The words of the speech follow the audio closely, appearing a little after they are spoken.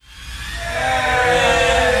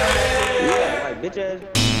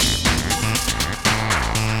bitches.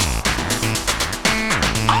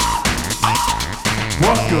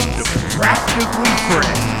 Welcome to Practically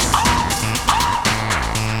Friends.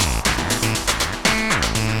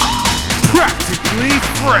 Practically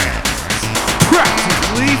Friends.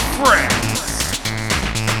 Practically Friends.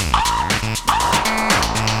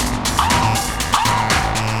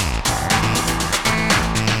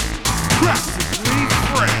 Practically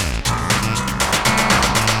Friends.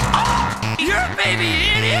 You're a baby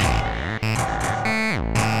idiot!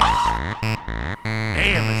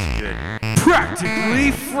 Damn, it's good.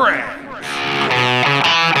 Practically Friends.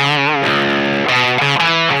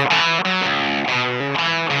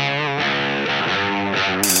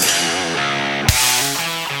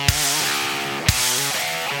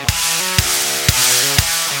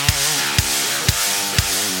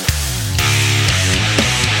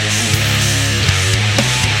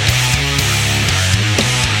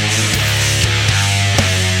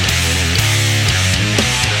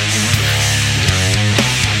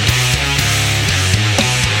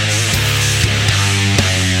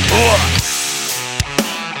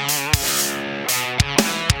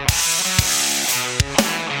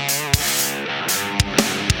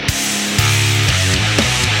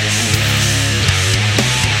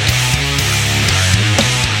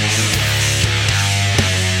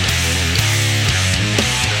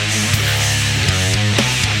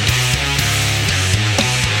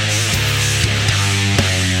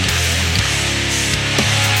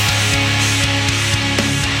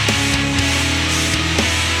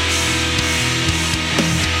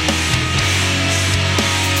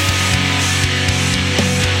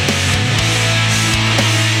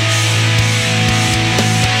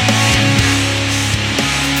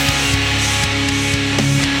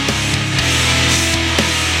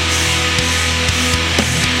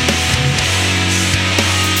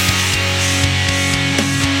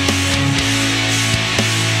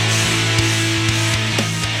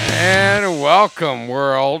 Welcome,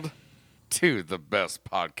 world, to the best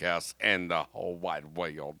podcast in the whole wide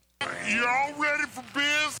world. You all ready for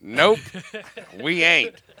biz? Nope, we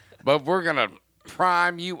ain't. But we're going to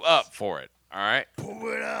prime you up for it, all right? Pull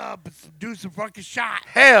it up. Do some fucking shot.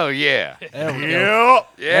 Hell yeah. There we go.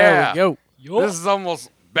 Yeah. There we go. This is almost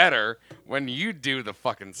better when you do the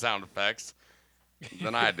fucking sound effects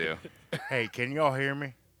than I do. Hey, can y'all hear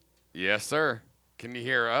me? Yes, sir. Can you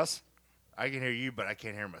hear us? I can hear you, but I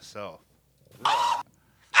can't hear myself. I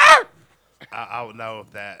don't know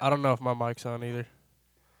if that. I don't know if my mic's on either.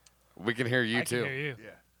 We can hear you, I too. can hear you. Yeah.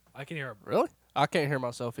 I can hear. Really? I can't hear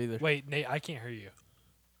myself either. Wait, Nate, I can't hear you.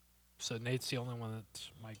 So Nate's the only one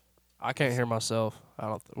that's my. I can't hear myself. I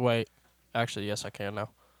don't. Wait. Actually, yes, I can now.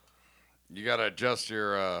 You got to adjust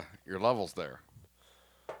your levels there.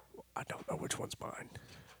 I don't know which one's mine.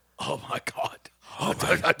 Oh, my God. Oh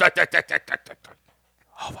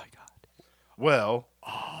my god. Well,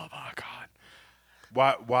 Oh, my God.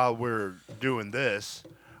 while we're doing this,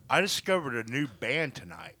 I discovered a new band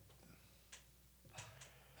tonight.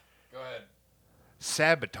 Go ahead.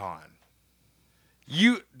 Sabaton.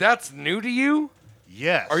 That's new to you?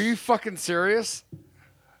 Yes. Are you fucking serious?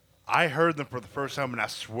 I heard them for the first time, and I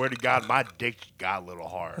swear to God, my dick got a little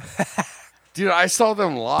hard. Dude, I saw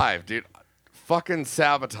them live, dude. Fucking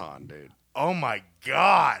Sabaton, dude. Oh my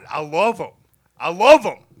God, I love them. I love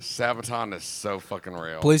them. Sabaton is so fucking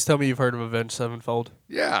real. Please tell me you've heard of Avenged Sevenfold.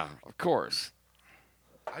 Yeah, of course.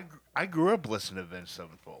 I grew up listening to Avenged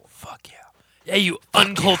Sevenfold. Fuck yeah. Yeah, you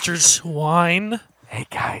uncultured swine. Hey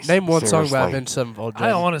guys, Name one song by seriously. Avenged Sevenfold.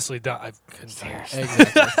 I Jaden. honestly don't. I couldn't tell you.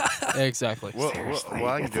 Exactly. Exactly. Well, Seriously,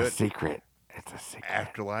 well, I can it's do a it. secret. It's a secret.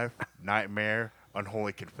 Afterlife, Nightmare,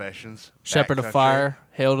 Unholy Confessions, Shepherd of Backcountry. Fire,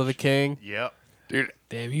 Hail to the King, Yep. Dude,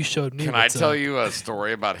 Damn, you showed me. can I what's tell up. you a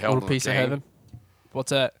story about Hell Little to the Piece of King? Heaven.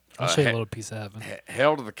 What's that? I'll show you a he- little piece of heaven.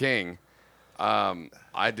 Hail to the King.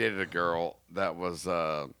 I dated a girl that was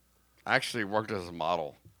actually worked as a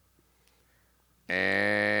model.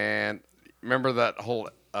 And remember that whole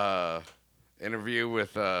interview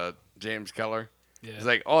with James Keller? Yeah. He's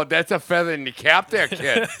like, "Oh, that's a feather in your cap there,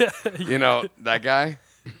 kid." You know, that guy?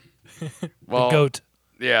 Well, Goat.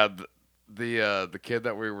 yeah, the kid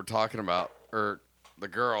that we were talking about, or the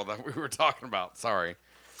girl that we were talking about, sorry.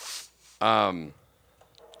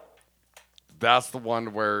 That's the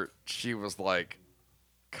one where she was like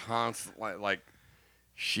constantly like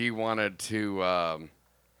she wanted to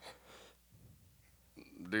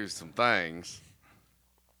do some things.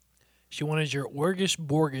 She wanted your Orgish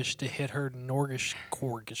Borgish to hit her Norgish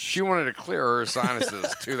Corgish. She wanted to clear her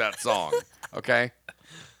sinuses to that song. Okay?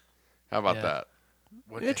 How about Yeah. that?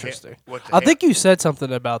 What the Interesting. What the I think you said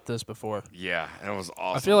something about this before. Yeah, and it was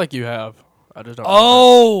awesome. I feel like you have. I just don't.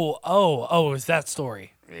 Oh, is that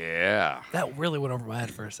story? Yeah. That really went over my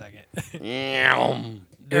head for a second. Yum.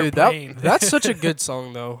 Dude, Airplane. that's such a good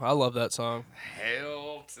song though. I love that song.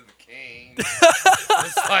 Hail to the king.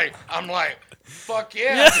 I'm like, fuck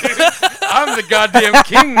yeah, dude. I'm the goddamn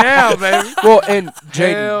king now, baby. Well, and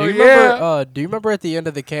Jaden, Hell do you remember at the end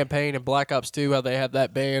of the campaign in Black Ops 2 how they had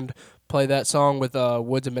that band play that song with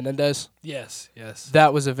Woods and Menendez? Yes.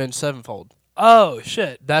 That was Avenged Sevenfold. Oh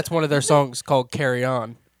shit. That's one of their songs called "Carry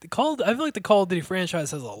On." I feel like the Call of Duty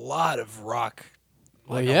franchise has a lot of rock.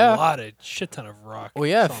 Like yeah. a lot of shit ton of rock. Well,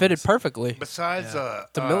 yeah, it songs. fitted perfectly. Besides,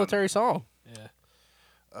 It's a military song.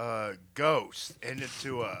 Yeah. Ghost, and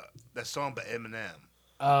into that song by Eminem.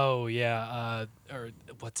 Oh yeah. Or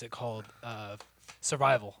what's it called?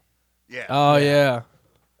 Survival. Yeah. Oh yeah.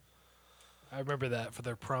 I remember that for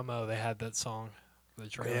their promo. They had that song for the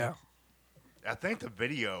trailer. I think the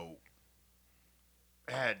video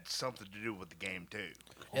had something to do with the game too.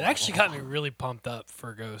 It actually got me really pumped up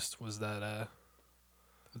for Ghost. Was that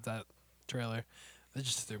trailer? That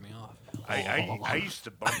just threw me off. I used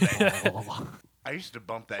to bump that. I used to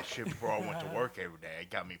bump that shit before I went to work every day. It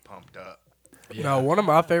got me pumped up. Yeah. No, one of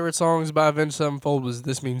my favorite songs by Avenged Sevenfold was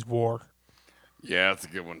 "This Means War." Yeah, that's a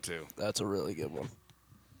good one too. That's a really good one.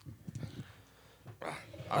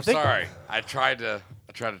 I'm sorry. I tried to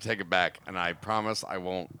take it back, and I promise I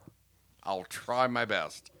won't. I'll try my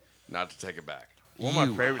best not to take it back. One of my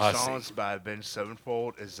favorite hussy. songs by Avenged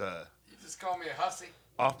Sevenfold is You just call me a hussy.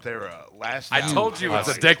 off their last. I album told you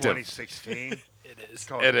it's from addictive. 2016. It is. It's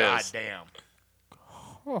called It is. Goddamn.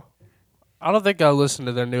 I don't think I listened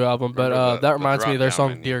to their new album, but Remember that the reminds me of their drop-down song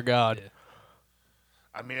menu. "Dear God." Yeah.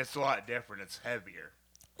 I mean, it's a lot different. It's heavier.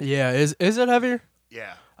 Yeah, is it heavier?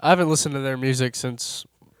 Yeah. I haven't listened to their music since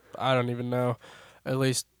I don't even know. At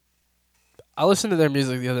least I listened to their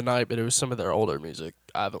music the other night, but it was some of their older music.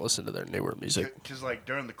 I haven't listened to their newer music. Because, like,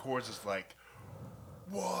 during the chorus, it's like,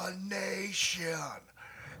 One Nation.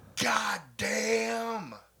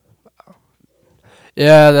 Goddamn.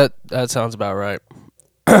 Yeah, that sounds about right.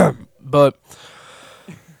 But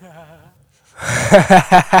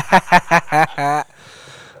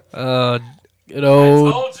good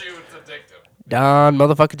old Told you it's addictive. Don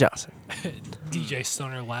motherfucker Johnson. DJ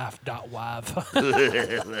Stoner Laugh .wav.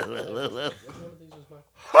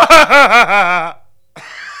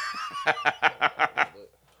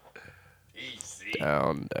 Easy.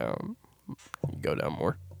 Down. Go down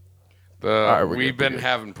more. We've good, been we're good.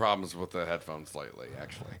 having problems with the headphones lately,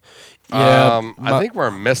 actually. Yeah, I think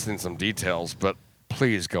we're missing some details, but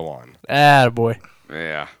please go on. Attaboy.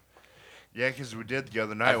 Yeah. Yeah, because we did the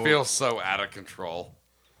other night. I feel so out of control.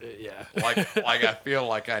 Yeah. Like I feel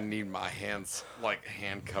like I need my hands like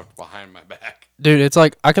handcuffed behind my back. Dude, it's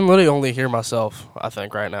like I can literally only hear myself, I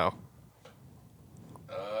think, right now.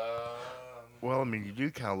 Well, I mean, you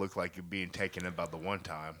do kind of look like you're being taken in by the one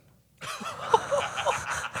time.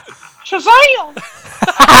 Shazam!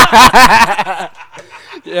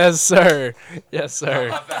 Yes, sir. Yes, sir.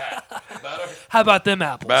 Better? How about them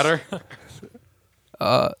apples? Better?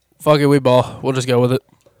 Fuck it, we ball. We'll just go with it.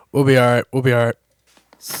 We'll be all right.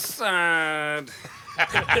 Sad.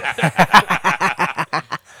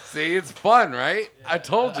 See, it's fun, right? I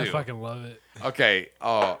told I you. fucking love it. Okay,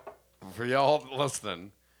 for y'all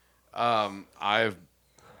listening, I've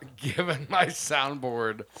given my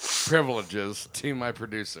soundboard privileges to my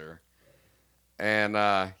producer. And,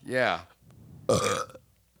 yeah.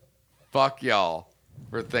 Fuck y'all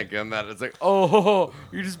for thinking that it's like, oh,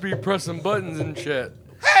 you just be pressing buttons and shit.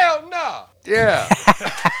 Hell no! Yeah.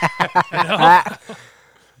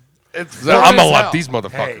 It's I'm gonna let hell. these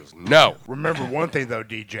motherfuckers know. Remember one thing, though,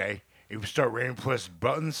 DJ. If you start ramming plus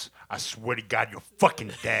buttons, I swear to God, you're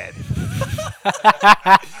fucking dead.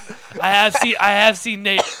 I have seen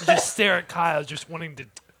Nate just stare at Kyle, just wanting to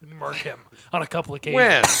murk him on a couple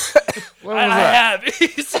occasions. When? When was I that? have. He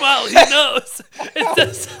smiled. He knows. It's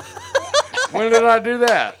just, When did I do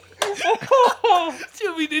that?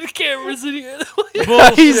 we need cameras in here.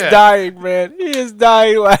 Bullshit. He's dying, man. He is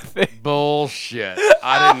dying laughing. Bullshit.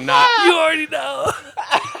 I did not. You already know.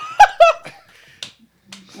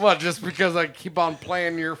 What, just because I keep on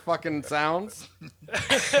playing your fucking sounds?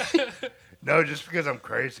 No, just because I'm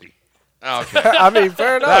crazy. Oh, okay. I mean,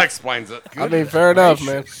 fair That enough. explains it. I mean, fair enough,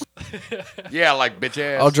 man. Yeah, like bitch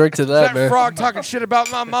ass. I'll drink to Is that, that man. frog talking shit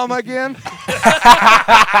about my mama again?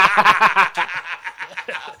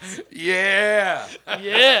 Yeah.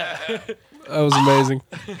 Yeah. That was amazing.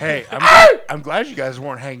 Hey, I'm glad you guys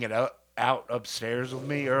weren't hanging out upstairs with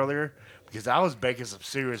me earlier because I was baking some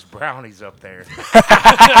serious brownies up there.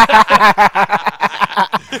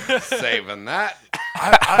 Saving that.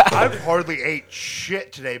 I've hardly ate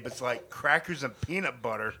shit today, but it's like crackers and peanut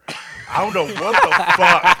butter. I don't know what the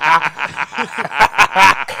fuck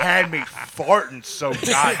had me farting so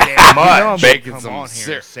goddamn much. know I'm making Come some on here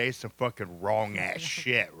ser- and say some fucking wrong ass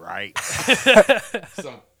shit, right?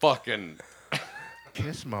 Some fucking.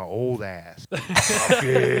 Kiss my old ass.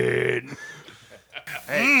 Fucking.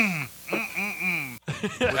 Hey,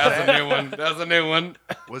 That's a new one. That's a new one.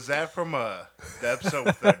 was that from the episode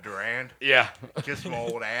with the Durand? Yeah. Kiss my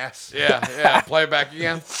old ass. Yeah. Play it back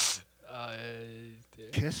again.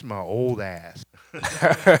 Kiss my old ass.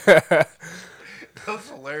 That's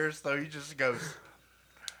hilarious, though. He just goes,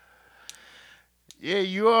 yeah,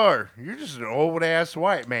 you are. You're just an old ass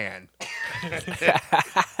white man. Play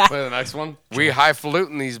the next one. We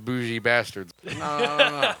highfalutin these bougie bastards.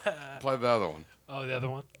 No. Play the other one. Oh, the other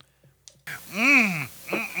one.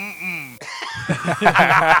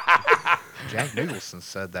 Jack Nicholson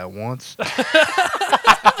said that once.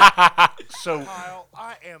 So, Kyle,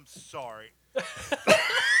 I am sorry.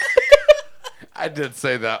 I did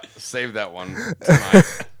say that. Save that one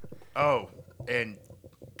tonight. Oh, and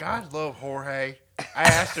God love Jorge. I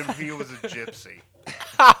asked him if he was a gypsy.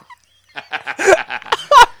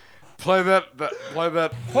 Play that. Play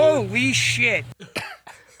that. Holy shit.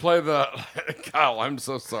 Play the. Kyle, I'm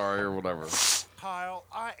so sorry or whatever. Kyle,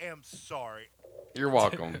 I am sorry. You're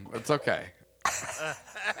welcome. It's okay.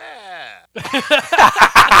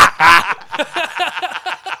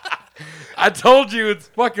 I told you it's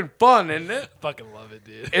fucking fun, isn't it? Fucking love it,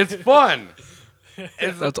 dude. It's fun.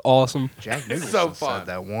 That's awesome. Jack Nicholson so fun. said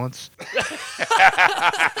that once.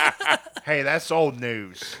 Hey, that's old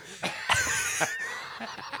news.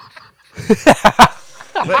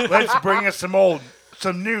 Let's bring us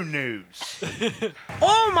some new news.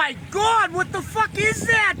 Oh my god, what the fuck is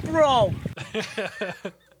that, bro?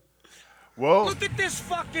 Well, Look at this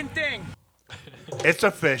fucking thing. it's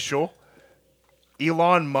official.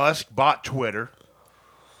 Elon Musk bought Twitter.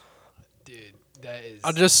 Dude, that is.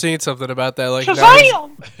 I just seen something about that. Like,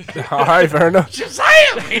 Shazam! all right, fair enough.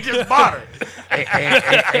 Shazam! He just bought her.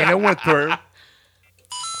 and it went through.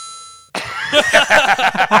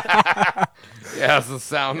 Yeah, it's the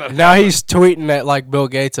sound. Of Now he's tweeting at like Bill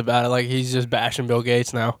Gates about it. Like he's just bashing Bill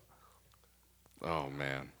Gates now. Oh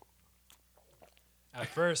man. At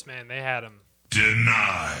first, man, they had him.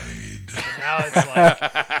 Denied. But now it's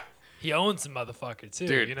like he owns the motherfucker too.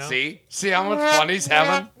 Dude, you know? see how much fun he's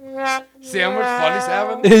having? See how much fun he's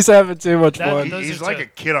having? He's having too much That- fun. those He's are like two- a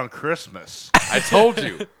kid on Christmas. I told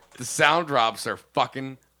you, the sound drops are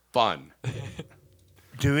fucking fun.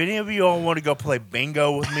 Do any of you all want to go play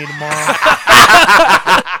bingo with me tomorrow?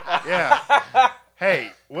 Yeah.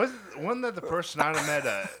 Hey, wasn't that the first night I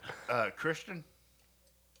met Christian?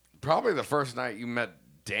 Probably the first night you met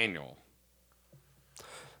Daniel.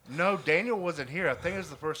 No, Daniel wasn't here. I think it was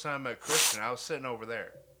the first time I met Christian. I was sitting over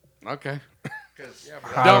there. Okay.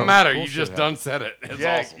 Don't matter. You just done said it. It's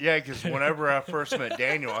awesome. Yeah, because whenever I first met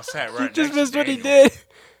Daniel, I sat right You next just to missed what he Daniel. did.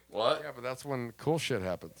 What? Yeah, but that's when cool shit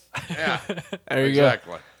happens. Yeah. There you go.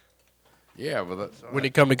 Exactly. Yeah, but When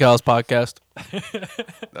you come to Kyle's podcast,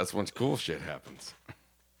 that's when cool shit happens.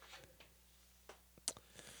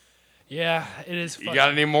 Yeah, it is. You got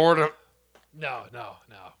any more to? No.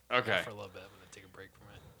 Okay. For a little bit, I'm gonna take a break from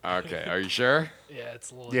it. Okay. Are you sure? Yeah,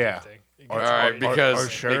 it's a little Yeah. addicting. It All All gets- right, are you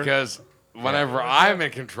sure? because whenever I'm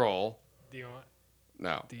in control, Do you want?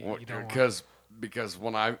 no, You don't because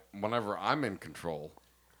whenever I'm in control,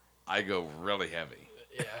 I go really heavy.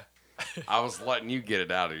 Yeah. I was letting you get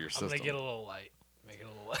it out of your I'm system. gonna get a little light. Make it a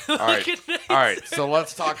little light. All right, all right. So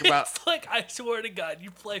let's talk about. It's like, I swear to God, you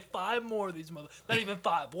play 5 more of these not even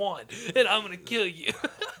 5, 1, and I'm gonna kill you.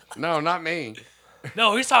 No, not me.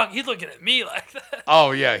 No, he's looking at me like that.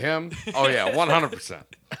 Oh yeah, him. Oh yeah, 100%.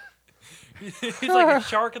 He's like a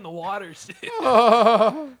shark in the water, dude.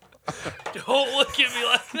 Don't look at me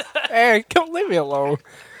like that. hey, come leave me alone.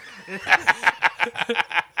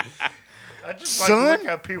 I just like to look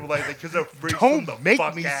at people like that because they're freaking the Make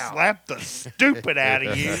fuck me out. slap the stupid out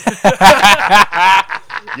of you.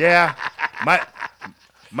 Yeah,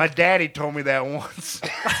 my daddy told me that once.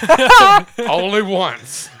 Only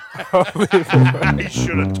once. He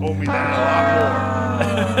should have told me that a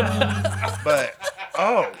lot more. But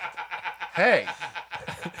hey,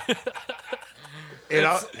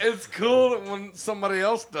 It's cool that when somebody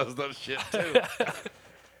else does that shit too.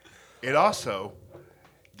 it also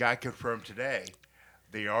got confirmed today.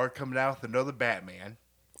 They are coming out with another Batman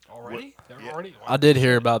Already? They're Yeah. already? I did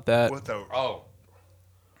hear about that. with a Oh.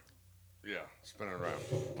 Yeah, spin it around,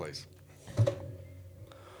 please.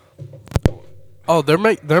 Oh, they're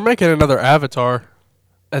making another Avatar.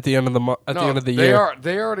 at the end of the end of the year.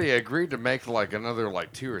 They already agreed to make like another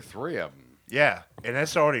like 2 or 3 of them. Yeah, and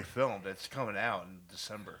it's already filmed. It's coming out in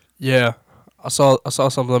December. Yeah, I saw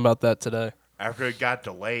something about that today. After it got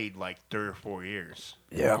delayed like 3 or 4 years.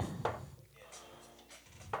 Yeah.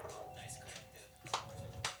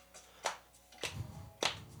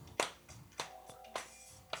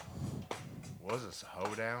 What was this, a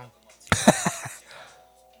hoedown?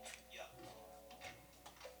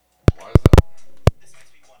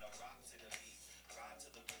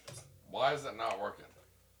 Why is it not working?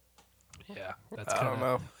 Yeah, that's I kind don't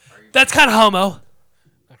of know. that's kind of homo.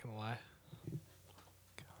 Not gonna lie.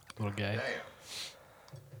 A little gay. Damn.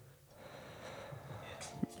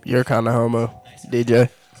 You're kind of homo, DJ.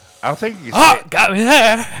 I don't think you can Oh, got me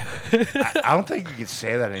there. I don't think you can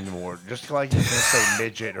say that anymore. Just like you can say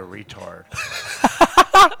midget or retard.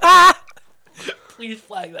 Please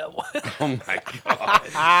flag that one. Oh my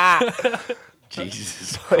god.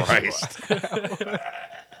 Jesus Christ.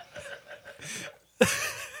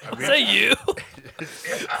 Is that you?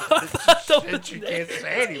 Shit you can't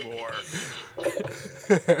say anymore.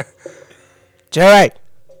 Joey.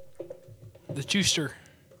 The Juicer.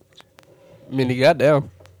 I mean, he got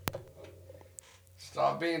down.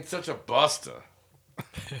 Stop being such a buster.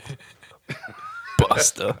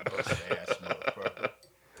 Buster. Ass motherfucker.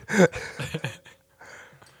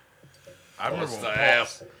 I remember Bust when the Paul,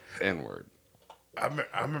 ass. N-word.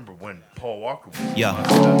 I remember when Paul Walker was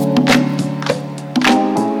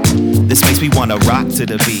This makes me wanna rock to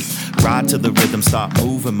the beat, ride to the rhythm, start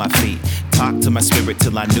moving my feet. Talk to my spirit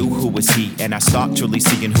till I knew who was he, and I start truly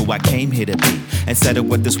seeing who I came here to be. Instead of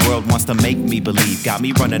what this world wants to make me believe, got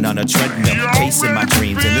me running on a treadmill, chasing my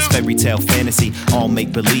dreams. In this fairy tale fantasy, all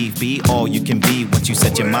make believe, be all you can be once you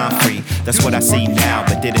set your mind free. That's what I see now,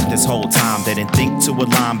 but didn't this whole time. Didn't think to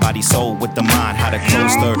align body, soul with the mind. How to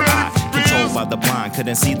close third eye, controlled by the blind.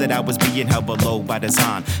 Couldn't see that I was being held below by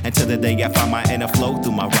design. Until the day I found my inner flow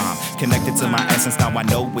through my rhyme. Connected to my essence, now I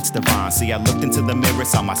know it's divine. See, I looked into the mirror,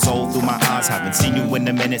 saw my soul through my eyes. Haven't seen you in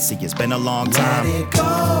a minute, see, it's been a long time. Let it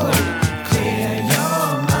go, clear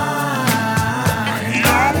your mind.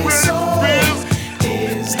 Body, soul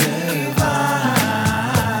is divine.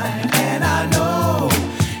 And I know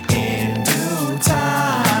in due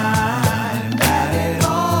time that it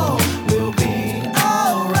all will be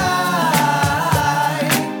alright.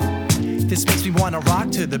 This makes me wanna rock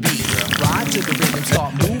to the beat, ride to the rhythm,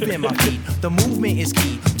 start moving my feet. The movement is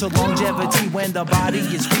key to longevity when the body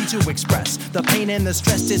is free to express. The pain and the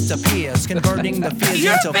stress disappears, converting the fears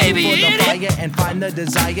into food for the fire and find the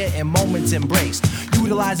desire in moments embraced.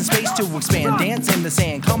 Utilizing space to expand, dance in the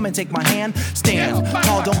sand, come and take my hand, stand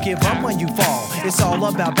tall, don't give up when you fall. It's all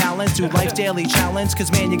about balance to life's daily challenge, cause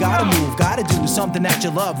man, you gotta move, gotta do something that you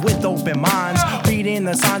love with open minds. Reading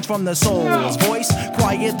the signs from the soul's voice,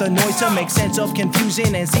 quiet the noise to make sense of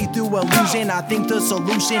confusion and see through illusion. I think the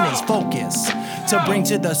solution is focus, to bring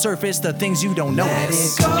to the surface the things you don't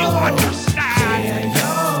notice. Let it go. You understand? Clear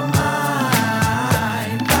your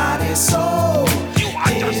mind, body, soul. You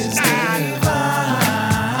understand? Is divine,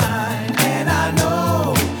 and I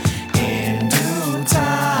know in due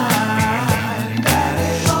time that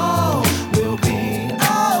it all will be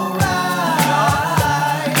alright.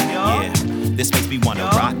 Yeah, this makes me wanna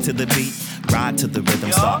rock to the beat, ride to the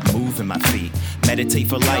rhythm, start moving my feet. Meditate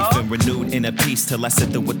for life and renewed inner peace till I sit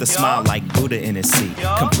there with a smile like Buddha in his seat.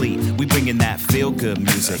 Complete, we bringing that feel-good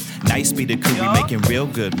music. Nice be the crew, we making real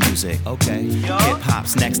good music. Okay,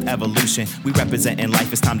 hip-hop's next evolution. We representing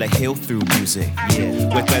life, it's time to heal through music.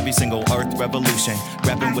 Yeah, with every single earth revolution.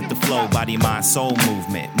 Repping with the flow, body, mind, soul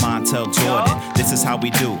movement. Montel Jordan, this is how we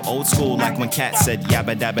do. Old school like when Cat said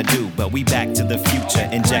yabba dabba do. But we back to the future,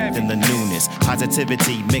 injecting the newness.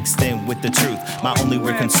 Positivity mixed in with the truth. My only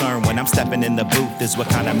real concern when I'm stepping in the booth is what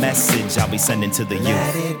kind of message I'll be sending to the youth.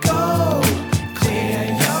 Let it go, clear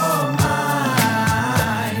your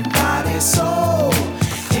mind, body, soul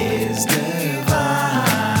is divine,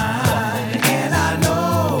 and I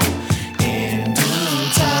know in due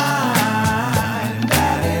time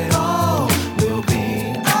that it all will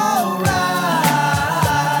be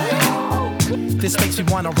alright. This makes me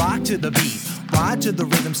wanna rock to the beat, ride to the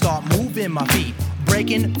rhythm, start moving my feet.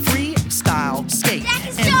 Breaking free, style, skate.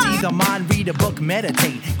 Empty the mind, read a book,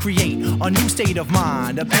 meditate. Create a new state of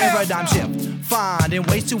mind, a paradigm shift. Finding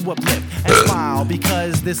ways to uplift and smile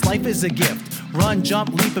because this life is a gift. Run,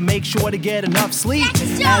 jump, leap, and make sure to get enough sleep.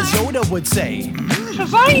 As Yoda would say,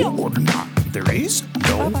 or not, there is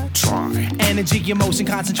no try. Energy, emotion,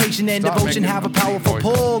 concentration, and devotion have a powerful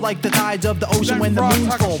pull like the tides of the ocean when the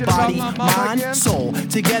moon's full. Body, mind, soul,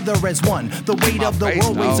 together as one. The weight of the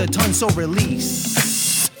world weighs a ton, so release.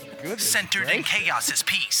 goodness Centered in gracious. chaos is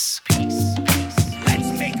peace.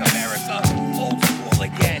 Let's make America old school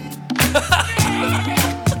again.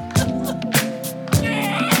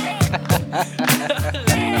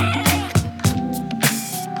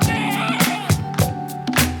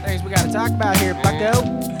 Things we gotta talk about here, bucko.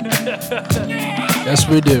 Yes,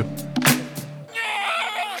 we do.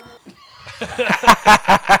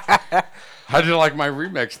 How'd you like my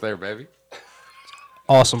remix there, baby?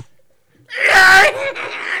 Awesome.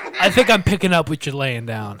 I think I'm picking up what you're laying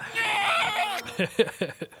down. Is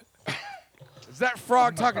that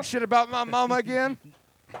frog talking shit about my mama again?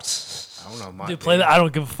 I don't know. My Dude, play that. I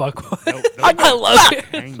don't give a fuck. Nope, I love hearing,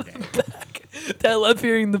 Hang down. I love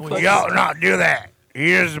hearing the fucking. Y'all not do that.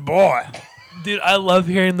 Here's the boy. Dude, I love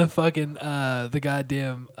hearing the fucking the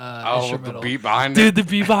goddamn Oh, with the instrumental. beat behind Dude, it. the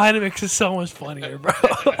beat behind it makes it so much funnier, bro.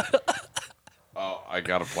 Oh, I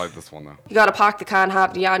gotta play this one though. You gotta park the car and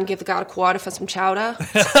hop the yard and give the guy a quarter for some chowder. I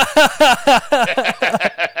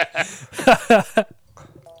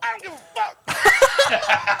don't give a fuck.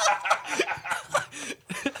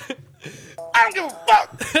 I don't give a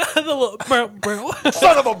fuck. The little bro.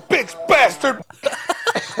 Son of a bitch bastard.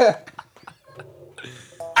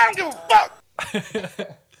 I don't give a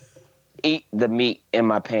fuck. Eat the meat in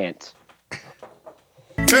my pants.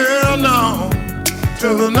 Hell no.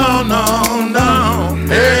 To the no, no, no.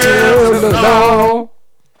 Hell no.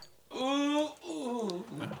 All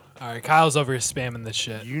right, Kyle's over here spamming this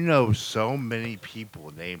shit. You know so many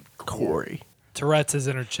people named Corey. Tourette's is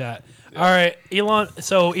in her chat. All right, Elon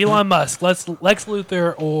Musk, Lex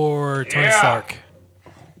Luthor or Tony Stark?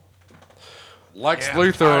 Lex Yeah,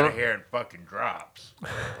 I'm tired of Luthor. hearing fucking drops.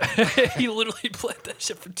 He literally played that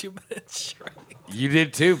shit for 2 minutes straight. You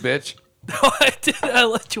did too, bitch. No, I didn't. I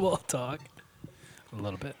let you all talk. A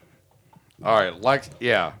little bit. All right,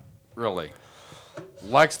 yeah, really.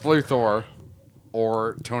 Lex Luthor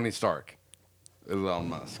or Tony Stark? Elon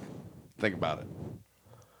Musk. Think about it.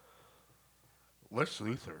 Lex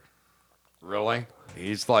Luthor. Really?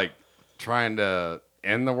 He's like trying to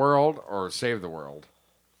end the world or save the world.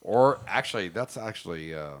 Or actually, that's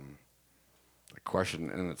actually a question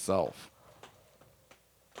in itself.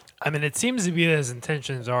 I mean, it seems to be that his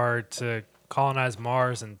intentions are to colonize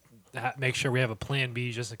Mars and make sure we have a plan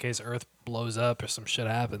B just in case Earth blows up or some shit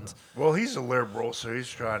happens. Well, he's a liberal, so he's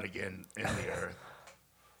trying to get in the earth.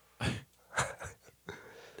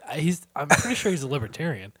 I'm pretty sure he's a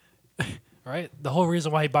libertarian, right? The whole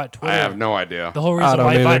reason why he bought Twitter. I have no idea. The whole reason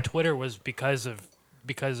why he either. bought Twitter was because of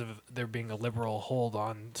there being a liberal hold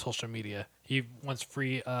on social media. He wants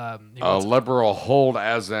free. A liberal hold,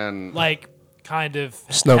 as in like kind of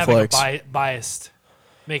Snowflakes. having biased,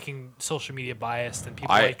 making social media biased, and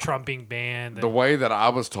people like Trump being banned. the way that I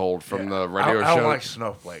was told from the radio I show. don't like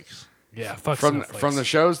snowflakes. Yeah, fuck from snowflakes. the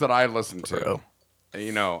shows that I listen to,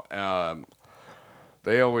 you know,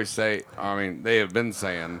 they always say. I mean, they have been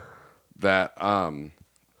saying that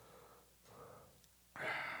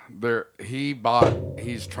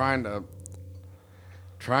he's trying to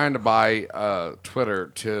buy Twitter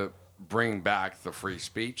to bring back the free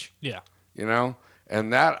speech. Yeah, you know,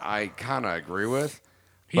 and that I kind of agree with.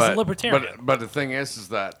 He's a libertarian. But the thing is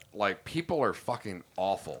that like people are fucking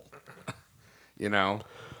awful. You know,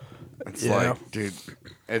 it's like, dude,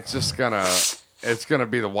 it's gonna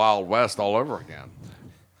be the Wild West all over again.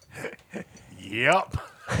 Yep.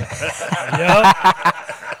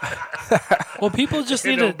 Well, people just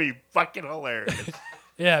need It'll to. be fucking hilarious.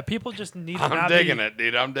 Yeah, people just need to. I'm digging it,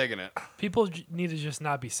 dude. I'm digging it. People need to just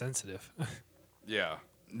not be sensitive. Yeah.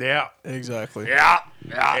 Yeah. Exactly. Yeah.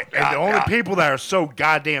 And the only people that are so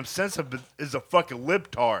goddamn sensitive is the fucking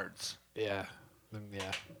libtards. Yeah.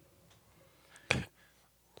 Yeah.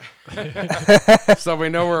 So we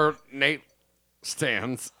know where Nate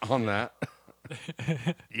stands on that.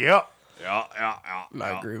 Yep. Yeah. I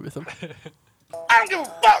agree with him. I don't give a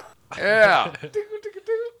fuck. Yeah.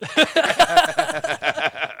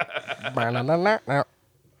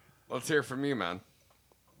 Let's hear from you, man.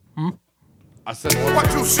 I said, What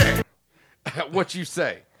you say? what you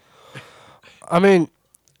say? I mean,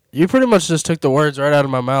 you pretty much just took the words right out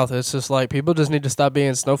of my mouth. It's just like people just need to stop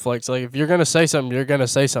being snowflakes. Like if you're gonna say something, you're gonna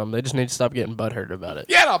say something. They just need to stop getting butthurt about it.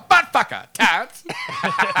 Yeah, the butt fucker, tats.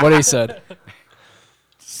 What he said.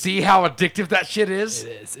 See how addictive that shit is?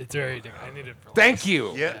 It is. It's very addictive. I need it for Thank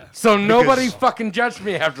you. Yeah. So nobody fucking judge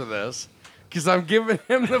me after this, because I'm giving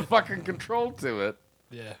him the fucking control to it.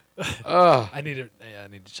 Yeah. Ugh. I need it. Yeah, I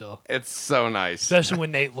need to chill. It's so nice. Especially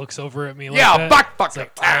when Nate looks over at me like Yeah, that. butt It's fucker,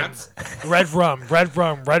 like, tats. red rum, red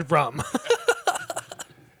rum, red rum.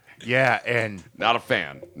 Yeah, and Not a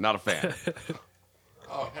fan. Not a fan.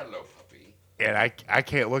 Oh, hello, puppy. And I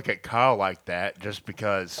can't look at Kyle like that just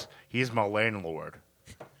because he's my landlord.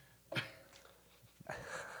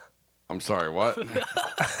 I'm sorry, what?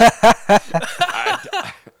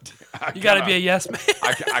 You got to be a yes man.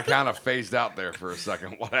 I kind of phased out there for a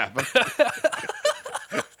second. What happened?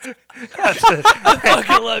 I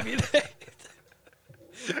fucking love you, Nate.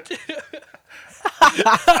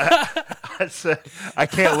 I said I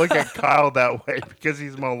can't look at Kyle that way because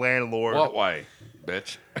he's my landlord. What way,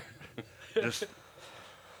 bitch? Just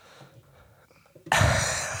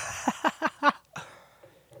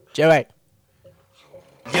Joey.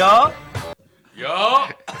 Yo.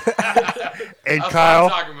 and That's Kyle,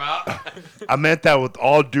 what I'm talking about. I meant that with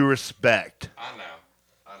all due respect. I know.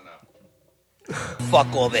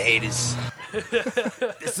 Fuck all the haters.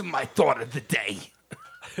 This is my thought of the day.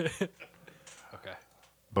 Okay.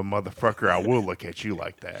 But motherfucker, I will look at you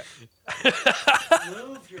like that.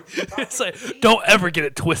 It's like, don't ever get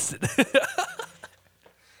it twisted.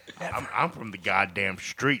 I'm from the goddamn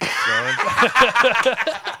street, son.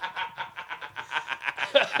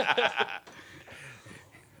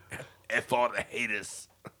 F all the haters.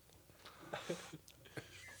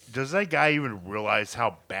 Does that guy even realize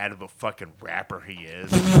how bad of a fucking rapper he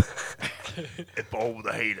is? F all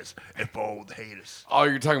the haters. F all the haters. Oh,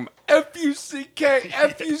 you're talking about F-U-C-K,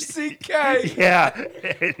 F-U-C-K. Yeah,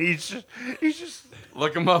 and he's just.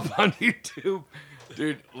 Look him up on YouTube.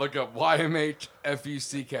 Dude, look up YMH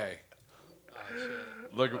F-U-C-K.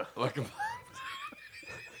 Look him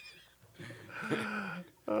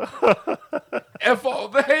F all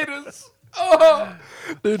the haters. Oh.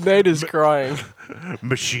 Dude, Nate is crying.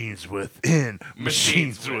 Machines within.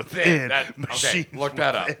 Machines within. Okay, look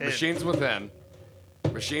that up. Machines within.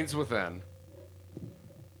 Machines within.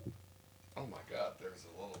 Oh my God, there's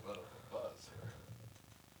a little bit of a buzz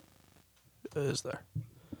here. Is there?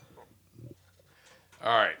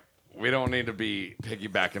 All right. We don't need to be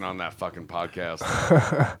piggybacking on that fucking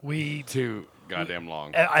podcast. We Too goddamn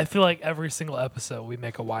long. I feel like every single episode we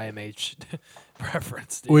make a YMH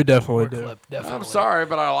reference. Dude. We definitely Or do. clip, definitely. I'm sorry,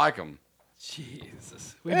 but I like them.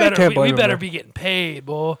 Jesus. We Yeah, can't blame him, better man. be getting paid,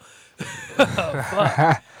 boy.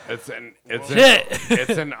 Fuck. It's Shit.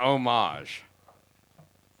 an homage.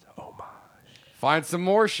 Find some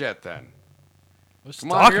more shit then. Let's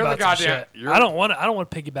Come on, talk you're the about some goddamn- shit. you're- I don't want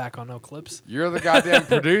to piggyback on no clips. You're the goddamn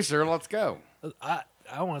producer. Let's go. I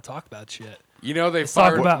want to talk about shit. You know they Let's talk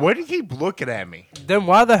fired. about- Why do you keep looking at me? Then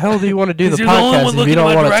why the hell do you want to do the 'Cause you're the only one podcast if you looking don't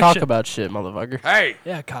my want to talk direction. about shit, motherfucker? Hey,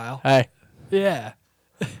 Yeah, Kyle. Hey. Yeah.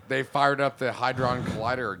 they fired up the Hadron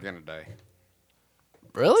Collider again today.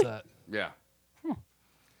 Really? What's that? Yeah.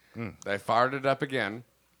 They fired it up again,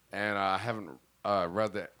 and I haven't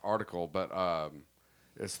read the article, but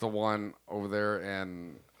it's the one over there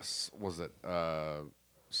in, was it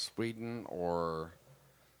Sweden or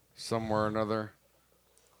somewhere or another?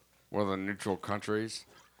 One of the neutral countries.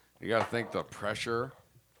 You got to think the pressure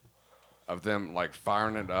of them like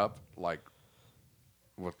firing it up, like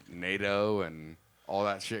with NATO and all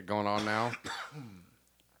that shit going on now.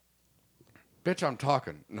 Bitch, I'm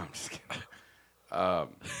talking. No, I'm just kidding.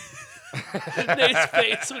 Nate's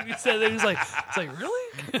face when you said that, he was like, it's like,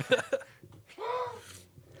 really?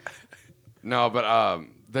 No, but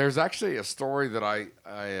there's actually a story that I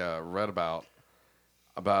read about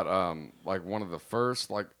like one of the first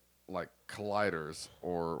like colliders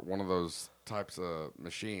or one of those types of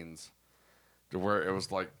machines to where it was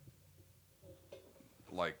like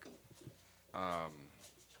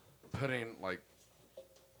putting like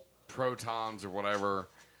protons or whatever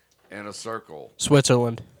in a circle.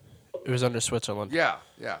 Switzerland. It was under Switzerland. Yeah.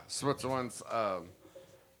 Switzerland's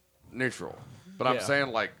neutral, but I'm Yeah. saying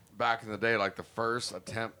like back in the day, like the first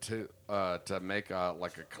attempt to make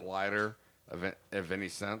like a collider of any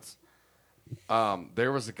sense.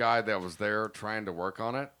 There was a guy that was there trying to work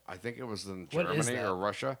on it. I think it was in What is Germany that? or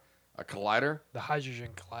Russia. A collider. The hydrogen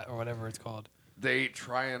collider, or whatever it's called. They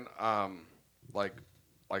try and like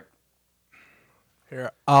Here,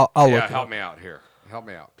 I'll look yeah. it Help up. me out here. Help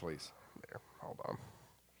me out, please. Hold on.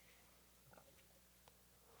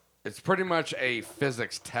 It's pretty much a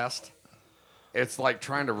physics test. It's like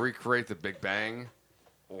trying to recreate the Big Bang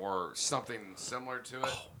or something similar to it.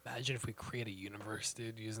 Oh, imagine if we create a universe,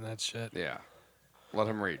 dude, using that shit. Yeah. Let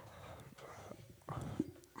him read.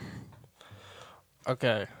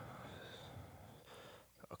 Okay.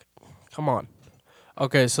 Come on.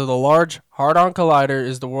 Okay, so the Large Hadron Collider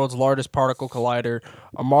is the world's largest particle collider,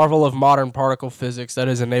 a marvel of modern particle physics that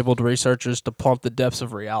has enabled researchers to plumb the depths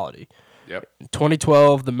of reality. Yep. In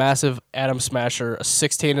 2012, the massive Atom Smasher, a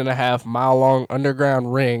 16.5-mile-long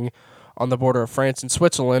underground ring on the border of France and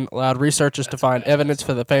Switzerland allowed researchers to find evidence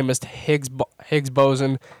for the famous Higgs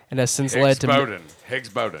boson and has since led to Higgs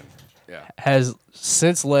boson. Yeah. Has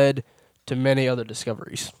since led to many other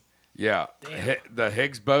discoveries. Yeah. The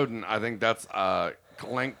Higgs boson, I think that's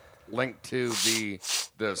linked to the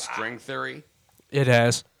string theory. It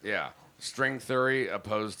has. Yeah. String theory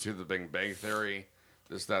opposed to the Big Bang theory,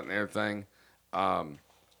 this, that, and the other thing.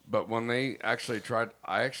 But when they actually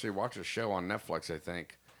I actually watched a show on Netflix, I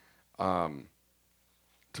think,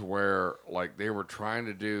 to where like they were trying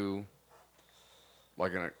to do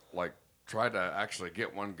try to actually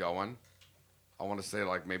get one going. I want to say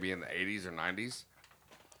like maybe in the 80s or 90s,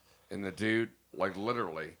 and the dude like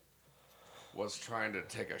literally was trying to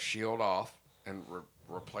take a shield off and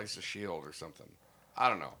replace a shield or something. I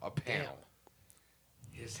don't know, a panel.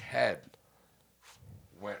 Damn. His head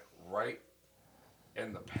went right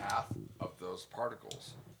in the path of those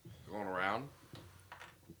particles going around.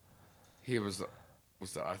 He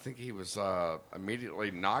I think he was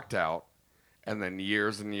immediately knocked out, and then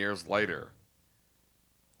years and years later,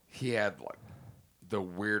 he had like the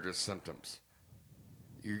weirdest symptoms.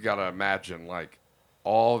 You gotta imagine like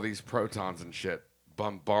all these protons and shit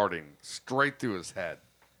bombarding straight through his head,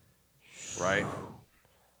 right?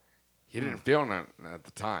 He didn't feel nothing at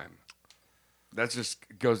the time. That just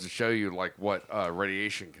goes to show you like what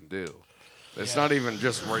radiation can do. It's not even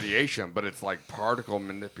just radiation, but it's like particle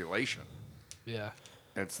manipulation. Yeah.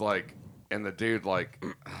 It's like, and the dude like,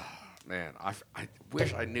 man, I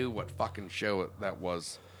wish I knew what fucking show that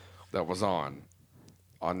was on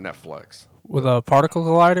Netflix. With a particle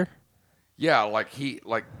collider? Yeah, like it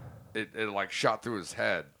like shot through his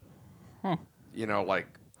head. You know, like.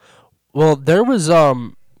 Well, there was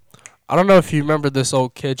I don't know if you remember this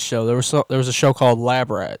old kids show. There was a show called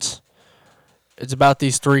Lab Rats. It's about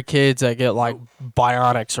these 3 kids that get like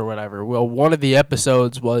bionics or whatever. Well, one of the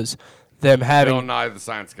episodes was them having Bill Nye the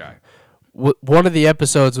Science Guy. One of the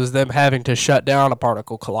episodes was them having to shut down a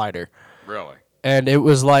particle collider. Really? And it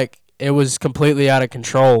was like it was completely out of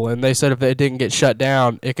control. And they said if it didn't get shut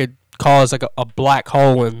down, it could cause like a black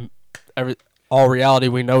hole, and all reality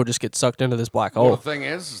we know just gets sucked into this black hole. Well, the thing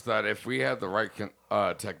is that if we had the right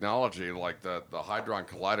technology, like the Hadron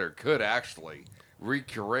Collider could actually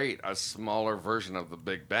recreate a smaller version of the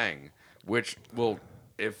Big Bang, which will,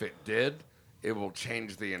 if it did, it will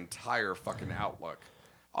change the entire fucking outlook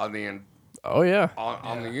on the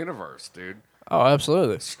on the universe, dude. Oh,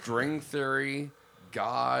 absolutely. String theory,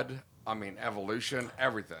 God, I mean evolution,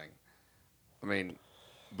 everything. I mean,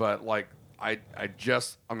 but like I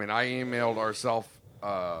emailed ourselves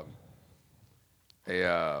an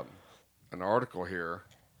article here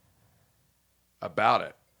about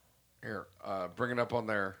it. Here, bring it up on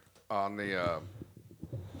there on the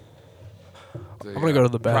I'm gonna go to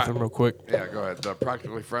the bathroom real quick. Yeah, go ahead. The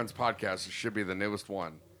Practically Friends podcast should be the newest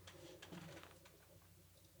one.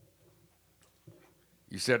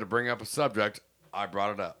 You said to bring up a subject. I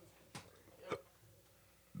brought it up.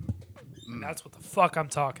 That's what the fuck I'm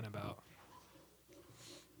talking about.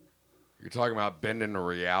 You're talking about bending the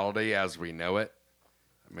reality as we know it.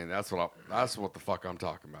 I mean, that's what the fuck I'm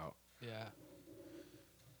talking about. Yeah.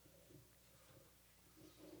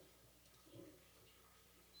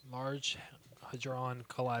 Large Hadron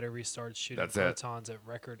Collider restarts shooting protons at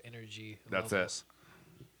record energy levels. That's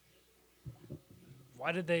it.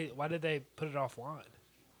 Why did they put it offline?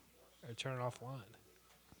 Or turn it offline?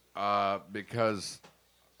 Because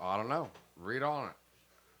I don't know. Read on it.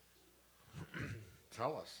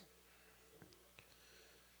 Tell us.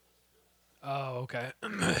 Oh, okay.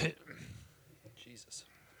 Jesus.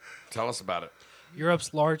 Tell us about it.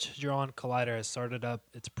 Europe's Large Hadron Collider has started up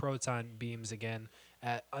its proton beams again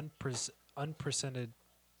at unprecedented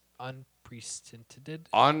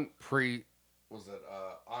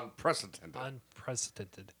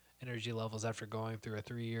energy levels after going through a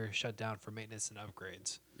 3-year shutdown for maintenance and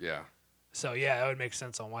upgrades. Yeah. So yeah, it would make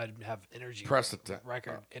sense on why it would have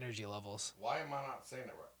record energy levels. Why am I not saying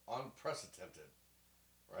it right? Unprecedented,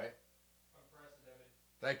 right? Unprecedented.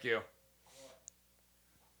 Thank you.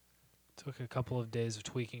 Took a couple of days of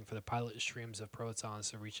tweaking for the pilot streams of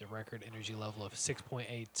protons to reach a record energy level of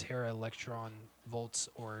 6.8 tera electron volts,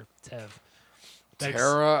 or TeV.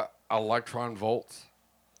 Tera electron volts?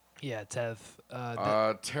 Yeah, TeV.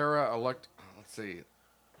 Let's see.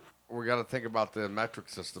 We got to think about the metric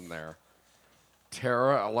system there.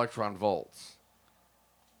 Tera electron volts.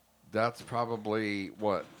 That's probably,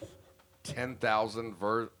 what, 10,000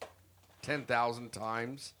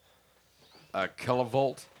 times a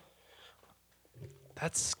kilovolt?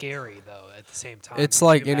 That's scary, though, at the same time. It's Can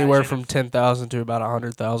like you anywhere imagine from 10,000 to about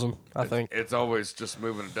 100,000, I think. It's always just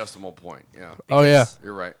moving a decimal point. Yeah. Oh, yeah.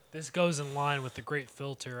 You're right. This goes in line with the great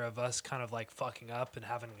filter of us kind of like fucking up and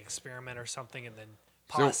having an experiment or something, and then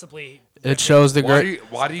possibly It shows the great.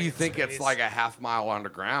 Why do you think it's like a half mile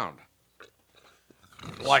underground?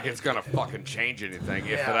 Like it's gonna fucking change anything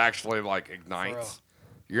if it actually like ignites?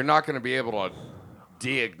 You're not gonna be able to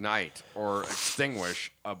de-ignite or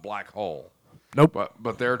extinguish a black hole. Nope.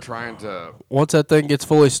 But they're trying to. Once that thing gets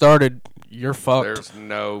fully started, you're fucked. There's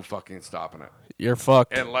no fucking stopping it. You're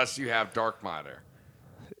fucked. Unless you have dark matter,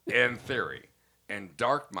 in theory. And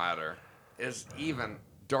dark matter as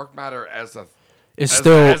a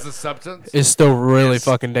as a substance is still really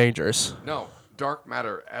fucking dangerous. No, dark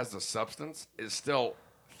matter as a substance is still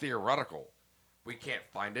theoretical. We can't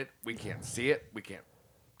find it. We can't see it. We can't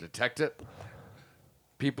detect it.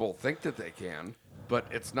 People think that they can, but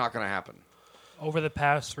it's not going to happen. Over the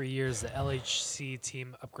past 3 years, the LHC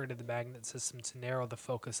team upgraded the magnet system to narrow the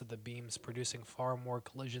focus of the beams, producing far more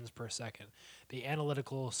collisions per second. The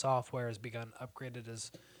analytical software has been upgraded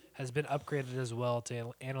as well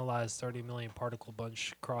to analyze 30 million particle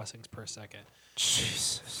bunch crossings per second.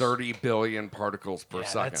 Jesus. 30 billion particles per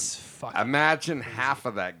second. That's fucking Imagine half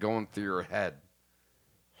of that going through your head.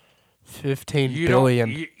 15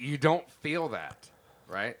 billion. You don't feel that,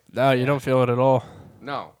 right? No, you don't feel it at all.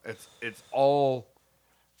 No, it's all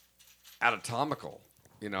anatomical,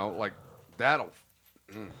 like that'll.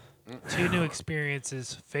 Two new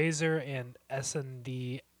experiences, Phaser and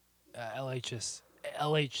S&D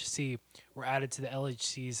LHC, were added to the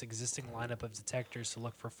LHC's existing lineup of detectors to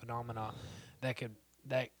look for phenomena that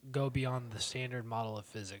go beyond the standard model of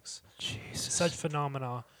physics. Jesus. Such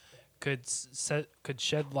phenomena could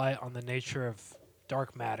shed light on the nature of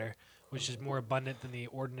dark matter, which is more abundant than the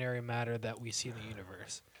ordinary matter that we see in the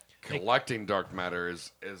universe. Collecting dark matter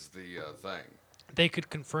is the thing. They could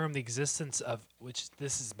confirm the existence of,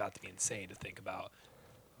 this is about to be insane to think about.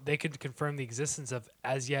 They could confirm the existence of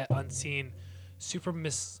as yet unseen super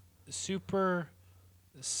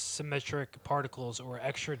symmetric particles or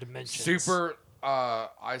extra dimensions. Super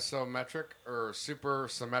isometric or super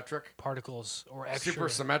symmetric particles or extra. Super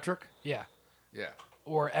symmetric? Yeah. Yeah.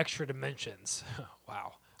 Or extra dimensions.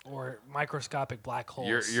 Wow. Or microscopic black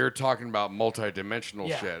holes. You're talking about multi-dimensional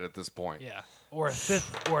shit at this point. Yeah. Or a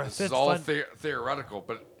fifth. This is all theoretical,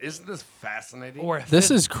 but isn't this fascinating? This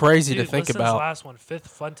is crazy to think listen about. To this last one, fifth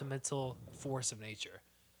fundamental force of nature.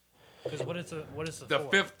 Because what is the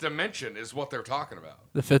fifth dimension is what they're talking about.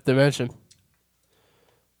 The fifth dimension.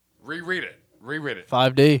 Reread it.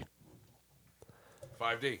 5D.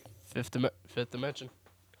 5D. Fifth dimension.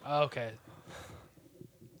 Okay.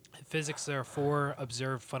 In physics, there are four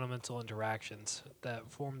observed fundamental interactions that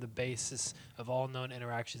form the basis of all known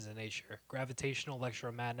interactions in nature: gravitational,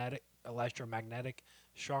 electromagnetic,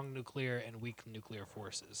 strong nuclear, and weak nuclear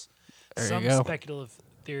forces. Some speculative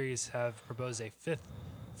theories have proposed a fifth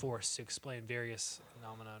force to explain various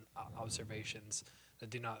phenomena observations that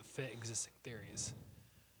do not fit existing theories.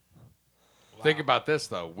 Wow. Think about this,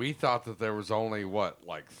 though. We thought that there was only,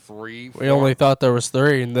 three? We only thought there was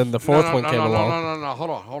three, and then the fourth one came along. No.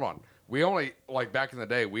 Hold on. We only, back in the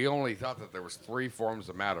day, we only thought that there was three forms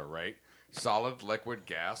of matter, right? Solid, liquid,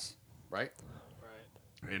 gas, right?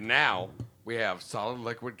 Right. And now we have solid,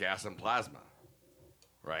 liquid, gas, and plasma,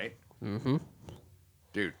 right? Mm-hmm.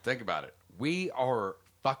 Dude, think about it. We are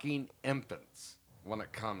fucking infants when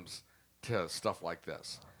it comes to stuff like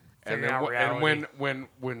this. And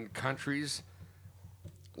when countries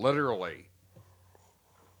literally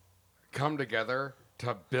come together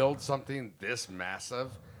to build something this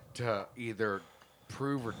massive to either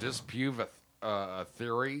prove or disprove a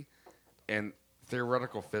theory in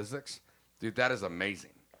theoretical physics, dude, that is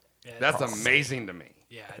amazing. Yeah, that's amazing to me.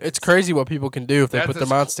 Yeah, it's crazy what people can do if they put their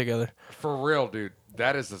minds together. For real, dude.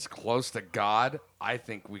 That is as close to God I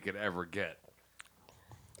think we could ever get.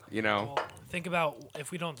 Well, think about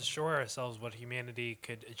if we don't destroy ourselves, what humanity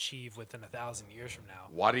could achieve within 1,000 years from now.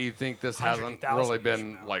 Why do you think this hasn't really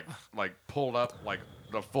been pulled up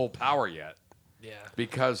the full power yet? Yeah.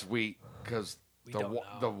 Because the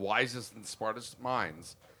wisest and smartest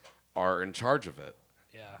minds are in charge of it.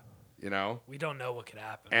 Yeah. We don't know what could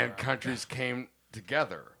happen. And countries came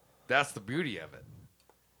together. That's the beauty of it.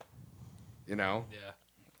 Yeah.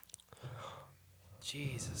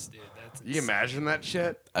 Jesus, dude, that's insane. You imagine that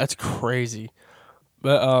shit? That's crazy.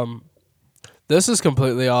 But this is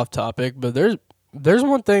completely off topic, but there's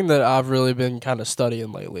one thing that I've really been kind of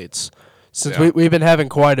studying lately. It's since we've been having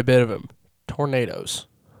quite a bit of them. Tornadoes.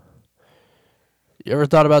 You ever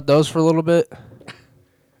thought about those for a little bit?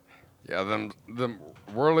 Yeah, them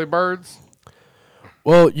whirly birds.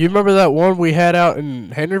 Well, you remember that one we had out in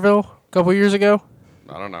Henryville a couple years ago?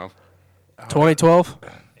 I don't know. 2012? Yeah,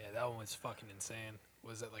 that one was fucking insane.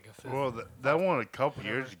 Was it like a fifth? Well, that one a couple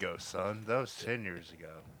years ago, son. That was 10 years ago.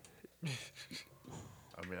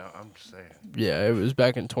 I mean, I'm just saying. Yeah, it was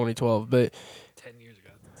back in 2012, but 10 years ago.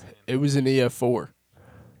 That's insane. it was an EF4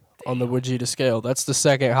 on the Wichita scale. That's the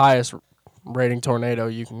second highest rating tornado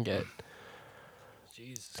you can get.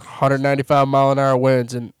 Jesus. 195 mile an hour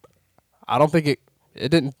winds, and I don't think it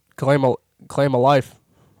didn't claim a life.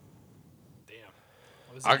 Damn.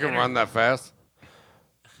 I can run that fast.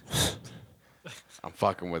 I'm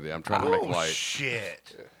fucking with you. I'm trying to make light.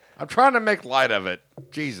 Shit. I'm trying to make light of it.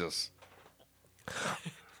 Jesus.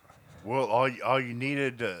 Well, all you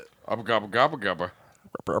needed to... Gobble, gobble, gobble, gobble.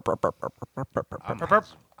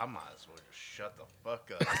 I might as well just shut the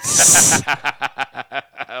fuck up.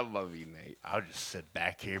 I love you, Nate. I'll just sit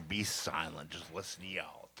back here, be silent, just listen to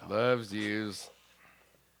y'all talk. Loves yous.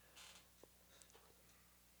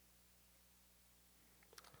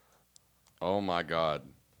 Oh my God.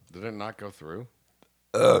 Did it not go through?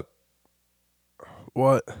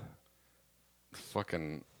 What?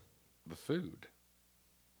 Fucking the food.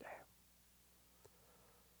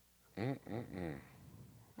 I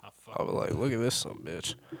was like, look at this son of a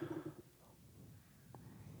bitch.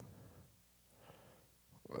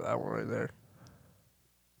 Well, that one right there.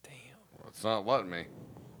 Well, it's not letting me.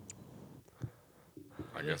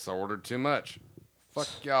 I guess I ordered too much. Fuck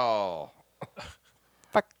y'all.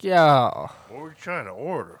 Fuck y'all. What were you trying to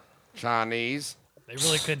order? Chinese. They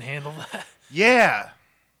really couldn't handle that. Yeah.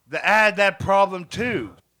 I had that problem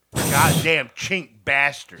too. Goddamn chink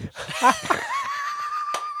bastards.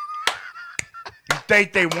 You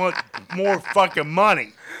think they want more fucking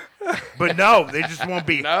money. But no, they just won't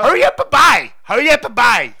be. No. Hurry up and buy. Hurry up and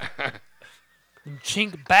buy.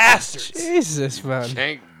 Chink bastards. Jesus, man.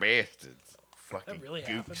 Chink bastards. Fucking really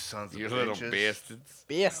goofy happened? sons of You bitches. little bastards.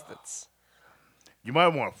 Bastards. You might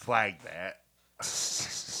want to flag that.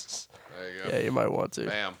 There you go. Yeah, you might want to.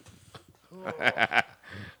 Bam.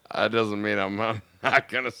 That doesn't mean I'm not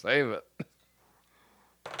going to save it.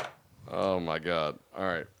 Oh, my God. All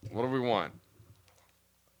right. What do we want?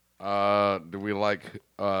 Do we like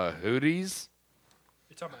Hooties?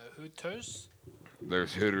 You're talking about Hooters?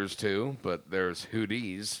 There's Hooters, too, but there's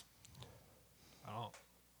Hooties. Oh.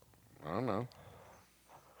 I don't know.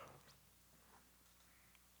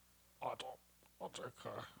 I'll take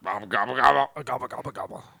Gobble, gobble, gobble. gobble, gobble,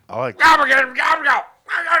 gobble. I like Gobble, gobble, gobble, gobble.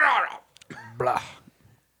 Blah.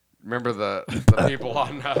 Remember the people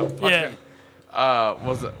on fucking,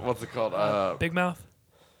 what's it called? Big Mouth?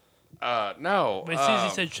 No. But as soon as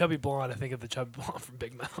you said Chubby Blonde, I think of the Chubby Blonde from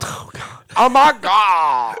Big Mouth. Oh, God. Oh my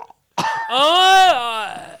God.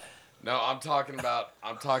 Oh! No, I'm talking about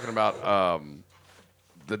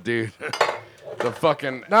the dude, the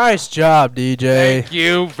fucking. Nice job, DJ. Thank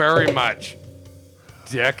you very much,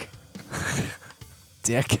 Dick.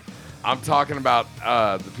 Dick. I'm talking about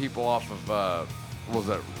the people off of what was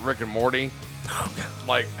it, Rick and Morty?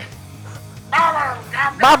 Like.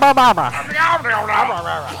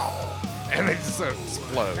 And they just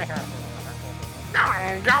explode.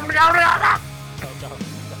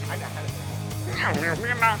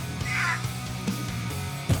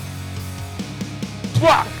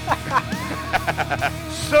 Fuck!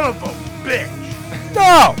 son of a bitch.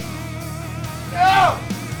 No! No!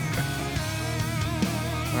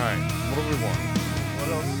 Alright, what do we want? What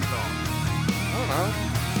else is on? I don't know.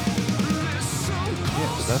 Yeah,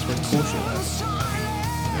 but that's where the cool shit is.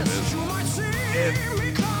 It is.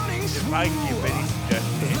 If I can give any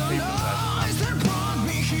suggestions, people have.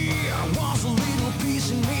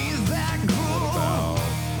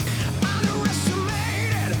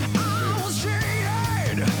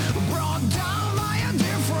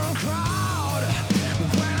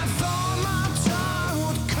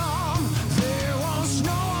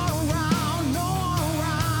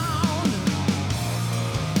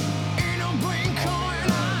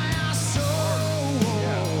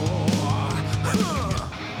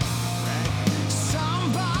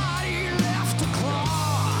 Somebody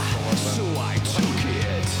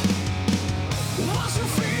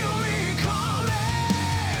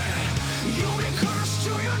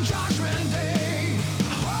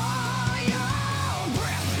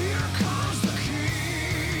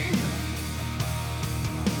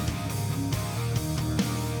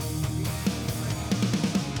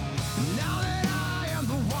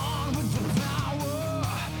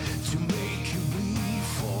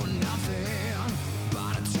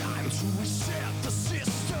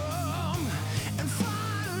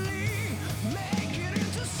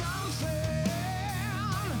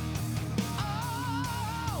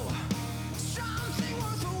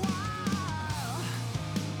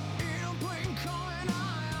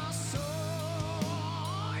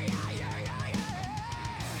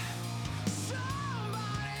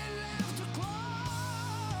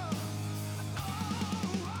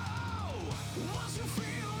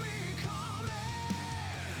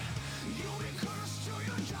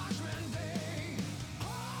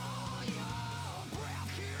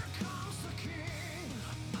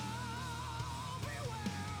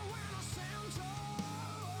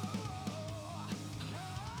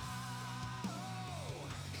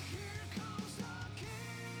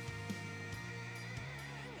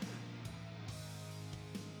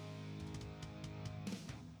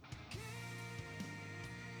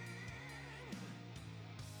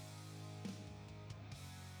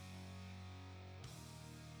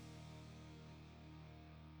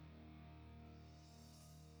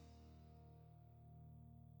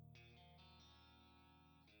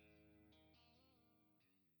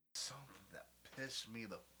pissed me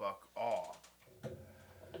the fuck off.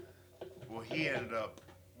 Well, he ended up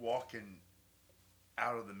walking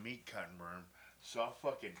out of the meat cutting room, so I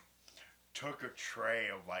fucking took a tray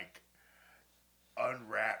of like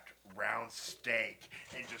unwrapped round steak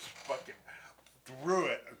and just fucking threw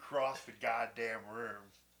it across the goddamn room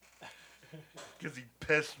because he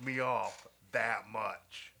pissed me off that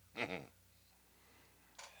much.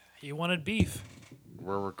 He wanted beef.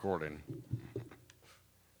 We're recording.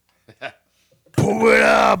 Pull it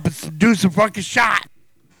up and do some fucking shot.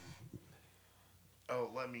 Oh,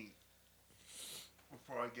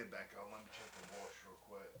 before I get back on, let me check the watch real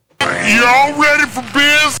quick. Y'all ready for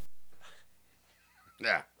biz?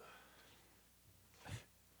 Yeah.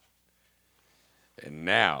 And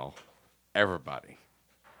now, everybody,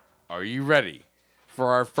 are you ready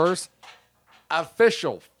for our first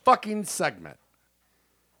official fucking segment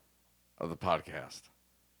of the podcast?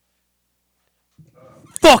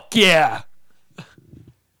 Fuck yeah!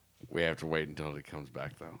 We have to wait until he comes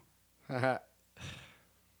back, though.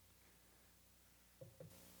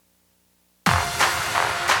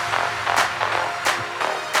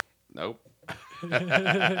 Nope.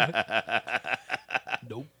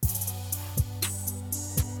 Nope.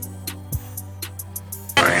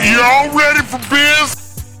 Y'all ready for biz?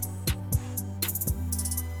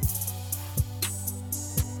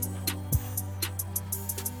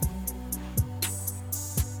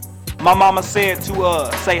 My mama said to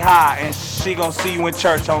say hi, and she gonna see you in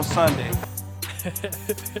church on Sunday.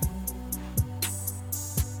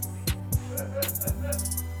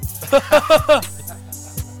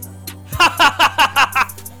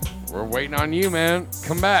 We're waiting on you, man.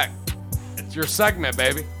 Come back. It's your segment,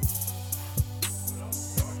 baby.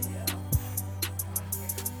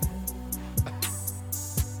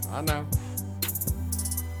 I know.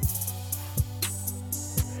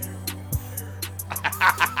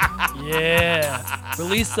 Yeah.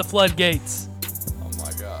 Release the floodgates. Oh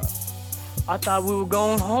my God. I thought we were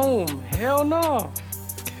going home. Hell no.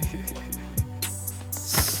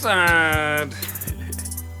 Sad.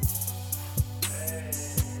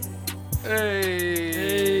 Hey.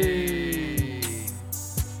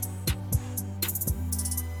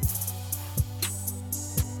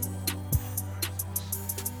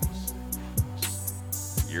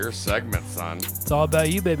 Your segment, son. It's all about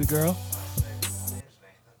you, baby girl.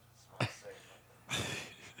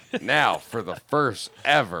 Now, for the first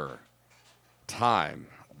ever time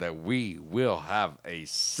that we will have a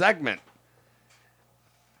segment.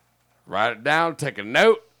 Write it down, take a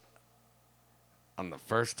note. On the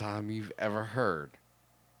first time you've ever heard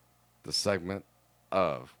the segment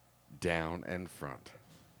of Down and Front.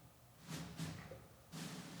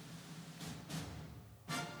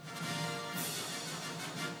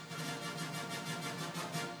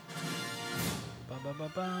 Bum, bum,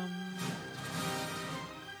 bum, bum.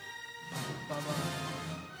 Bum, bum.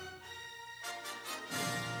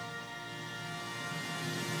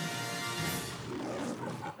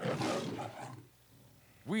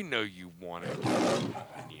 We know you want it, and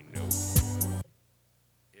you know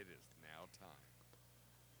it is now time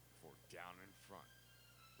for Down in Front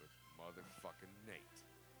with motherfucking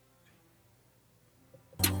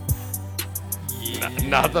Nate.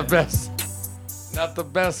 Not the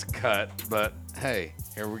best cut, but hey,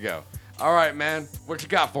 here we go. All right, man, what you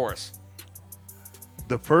got for us?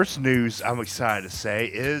 The first news I'm excited to say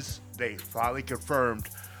is they finally confirmed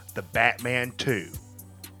the Batman 2.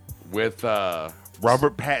 With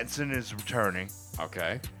Robert Pattinson is returning.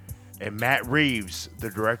 Okay. And Matt Reeves, the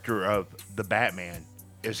director of The Batman,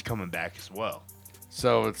 is coming back as well.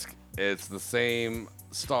 So it's the same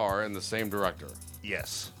star and the same director.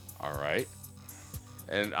 Yes. All right.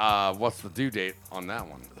 And what's the due date on that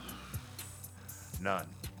one?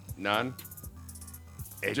 None?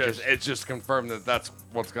 It's just confirmed that that's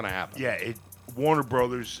what's going to happen. Yeah, Warner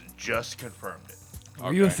Brothers just confirmed it.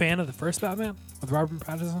 Were you a fan of the first Batman with Robert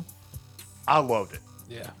Pattinson? I loved it.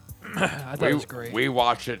 Yeah. I thought it was great. We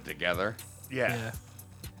watched it together. Yeah.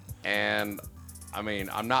 And, I mean,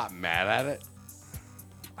 I'm not mad at it.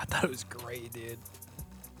 I thought it was great, dude.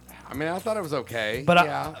 I mean, I thought it was okay.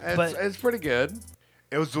 But it's pretty good.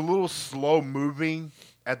 It was a little slow moving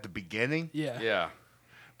at the beginning. Yeah.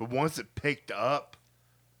 But once it picked up,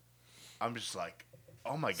 I'm just like,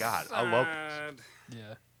 oh my God, I love this.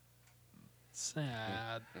 Yeah.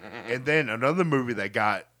 Sad. And then another movie that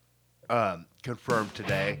got confirmed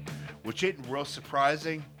today, which isn't real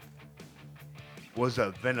surprising, was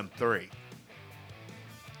Venom 3.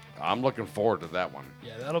 I'm looking forward to that one.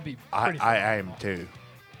 Yeah, that'll be pretty fun. I am too.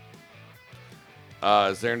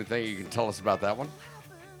 Is there anything you can tell us about that one?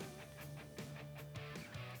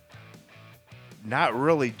 Not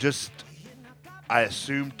really, just I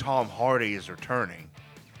assume Tom Hardy is returning.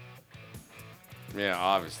 Yeah,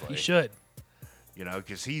 obviously. He should. You know,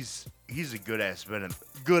 because he's a good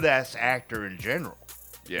ass actor in general.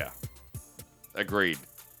 Yeah. Agreed.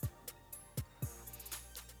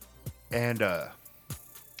 And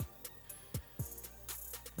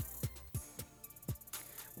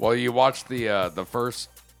well, you watched the first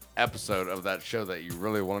episode of that show that you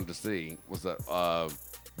really wanted to see. Was that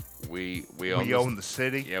we own the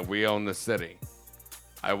city? Yeah, we own the city.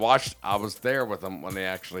 I was there with them when they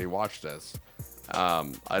actually watched this.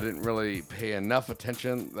 I didn't really pay enough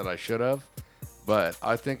attention that I should have, but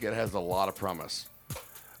I think it has a lot of promise.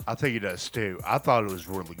 I think it does too. I thought it was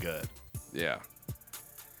really good. Yeah.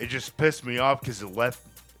 It just pissed me off because it left,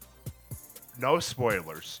 no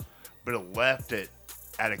spoilers, but it left it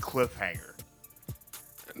at a cliffhanger.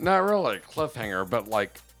 Not really a cliffhanger, but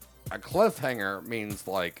like a cliffhanger means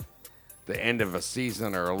like the end of a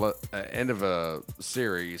season or end of a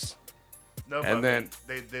series. No, and then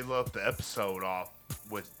they left the episode off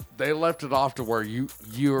with. They left it off to where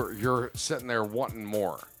you're sitting there wanting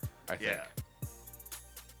more. I think. Yeah.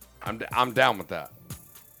 I'm down with that.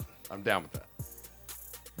 I'm down with that.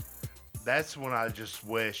 That's when I just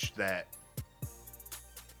wish that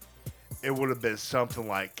it would have been something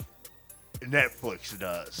like Netflix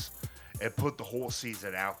does and put the whole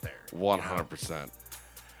season out there. 100%.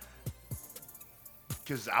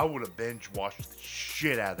 Because I would have binge watched the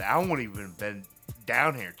shit out of that. I wouldn't even been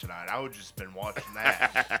down here tonight. I would just been watching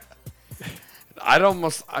that.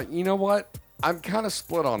 You know what? I'm kind of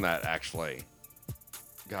split on that actually,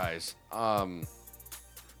 guys.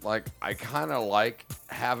 Like I kind of like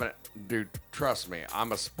having it. Dude, trust me,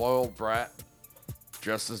 I'm a spoiled brat,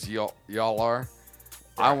 just as y'all are.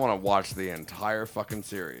 I want to watch the entire fucking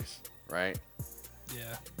series, right?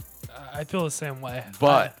 Yeah, I feel the same way.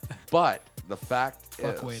 But the fact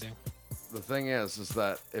fuck is, waiting. The thing is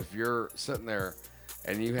that if you're sitting there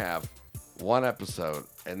and you have one episode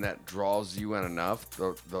and that draws you in enough,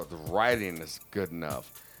 the writing is good enough,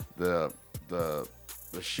 the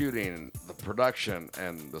shooting, the production,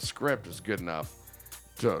 and the script is good enough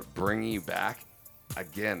to bring you back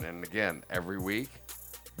again and again every week,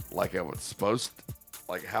 like how it's supposed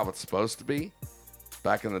to be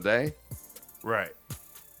back in the day. Right.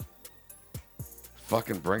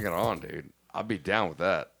 Fucking bring it on, dude. I'll be down with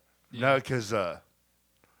that. No, because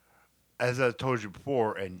as I told you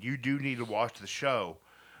before, and you do need to watch the show,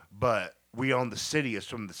 but We Own the City is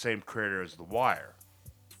from the same creator as The Wire.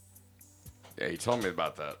 Yeah, he told me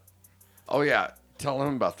about that. Oh yeah, tell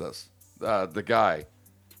him about this. The guy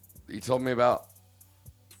he told me about.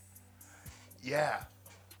 Yeah.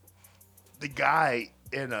 The guy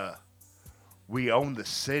in We Own the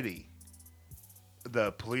City,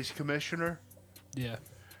 the police commissioner, Yeah.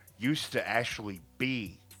 used to actually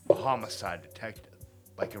be a homicide detective,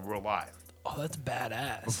 like in real life. Oh, that's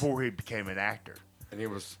badass. Before he became an actor. And he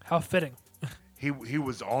was... How fitting. He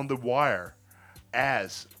was on The Wire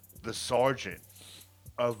as the sergeant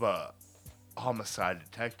of homicide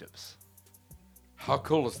detectives. How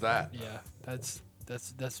cool is that? Yeah, that's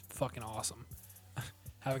fucking awesome.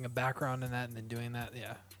 Having a background in that and then doing that,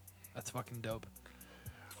 yeah, that's fucking dope.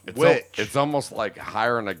 It's almost like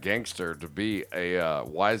hiring a gangster to be a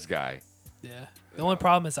wise guy. Yeah. The only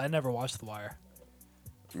problem is I never watched The Wire.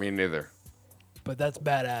 Me neither. But that's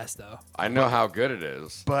badass, though. I know how good it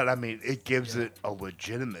is. But, I mean, it gives it a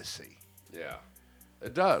legitimacy. Yeah.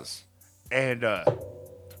 It does. And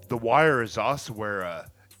The Wire is also where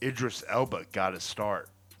Idris Elba got his start.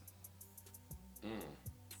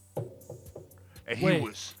 And he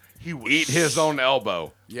was eat his own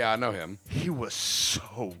elbow. Yeah, I know him. He was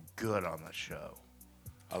so good on that show.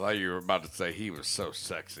 I thought you were about to say he was so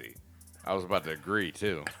sexy. I was about to agree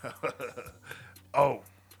too. Oh,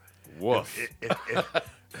 woof!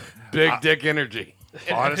 Big dick energy.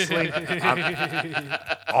 Honestly,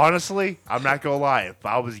 I'm not gonna lie. If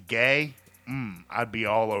I was gay, I'd be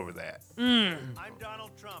all over that. I'm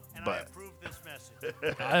Donald Trump, and But- I approve this message.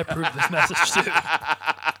 I approve this message,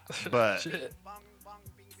 too. But Shit.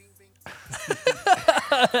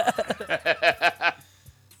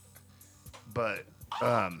 but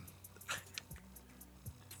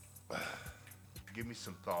give me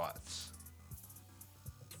some thoughts.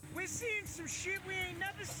 We're seeing some shit we ain't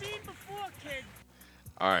never seen before, kid.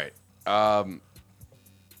 All right.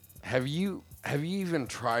 Have you even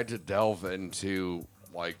tried to delve into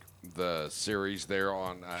like the series there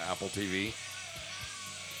on Apple TV?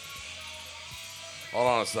 Hold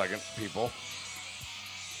on a second, people.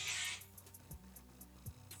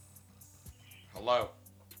 Hello.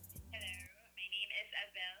 Hello, my name is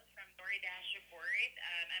Abel from DoorDash Report.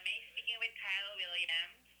 Am I speaking with Kyle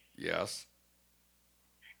Williams? Yes.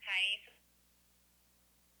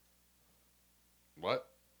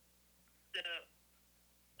 What? The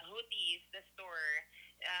Houthis, the store,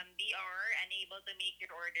 they are unable to make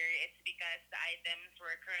your order. It's because the items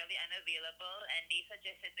were currently unavailable, and they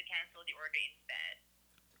suggested to cancel the order instead.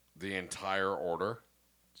 The entire order?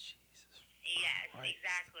 Yes,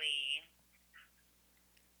 exactly.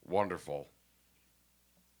 Wonderful.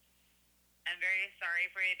 I'm very sorry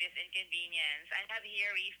for this inconvenience. I have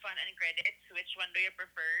here refund and credits. Which one do you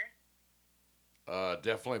prefer?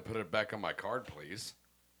 Definitely put it back on my card, please.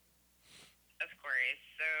 Of course.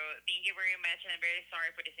 So, thank you very much, and I'm very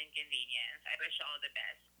sorry for this inconvenience. I wish you all the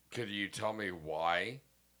best. Could you tell me why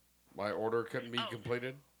my order couldn't be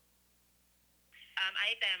completed?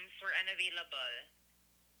 Items were unavailable.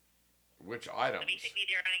 Which items? So basically,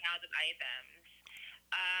 they're running out of items.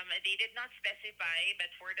 They did not specify,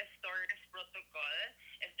 but for the store's protocol,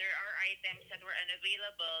 if there are items that were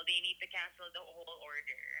unavailable, they need to cancel the whole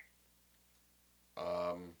order.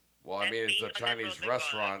 Well, I mean, it's a Chinese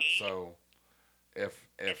restaurant, so if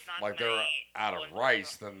like they're out of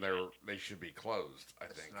rice, then they should be closed, I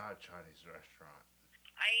think. It's not a Chinese restaurant.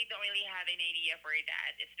 I don't really have an idea for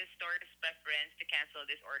that. It's the store's preference to cancel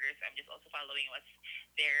these orders. I'm just also following what's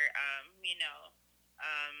their,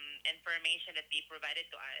 information that they provided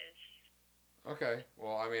to us. Okay.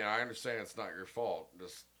 Well, I mean, I understand it's not your fault.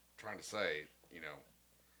 Just trying to say,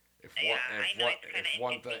 if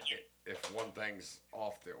one thing's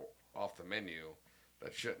off the menu,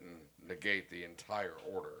 that shouldn't negate the entire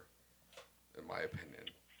order, in my opinion.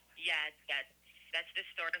 Yeah, that's the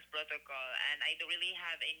store's protocol, and I don't really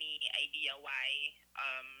have any idea why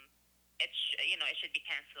it should be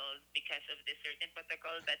canceled because of this certain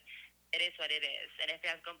protocol, but it is what it is. And if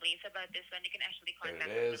you have complaints about this one, you can actually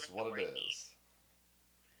contact It is what it is.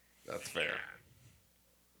 That's fair.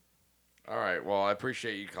 Yeah. All right. Well, I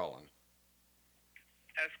appreciate you calling.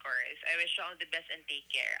 Of course. I wish you all the best and take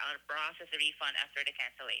care. I'll process the refund after the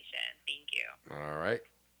cancellation. Thank you. All right.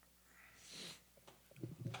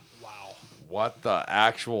 Wow. What the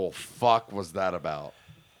actual fuck was that about?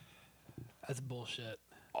 That's bullshit.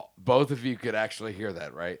 Both of you could actually hear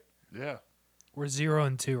that, right? Yeah. We're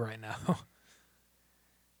 0-2 right now.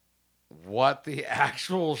 What the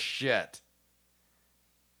actual shit?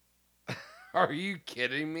 Are you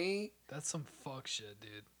kidding me? That's some fuck shit,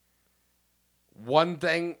 dude. One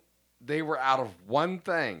thing, they were out of one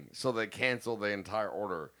thing, so they canceled the entire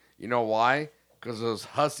order. You know why? Because those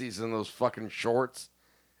hussies in those fucking shorts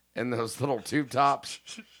and those little tube tops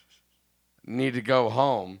need to go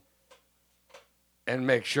home and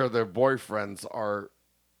make sure their boyfriends are,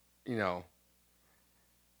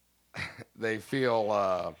 they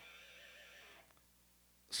feel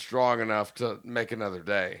strong enough to make another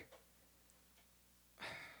day.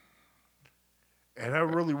 And I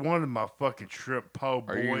really wanted my fucking shrimp po'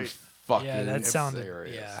 boy. Are you fucking yeah, that sounded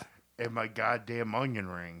serious? Yeah. And my goddamn onion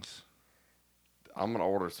rings. I'm gonna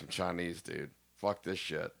order some Chinese, dude. Fuck this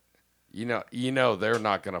shit. You know they're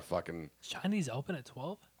not gonna fucking. Chinese open at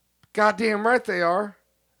 12? Goddamn right they are.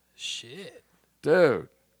 Shit. Dude.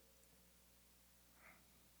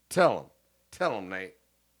 Tell him, Nate.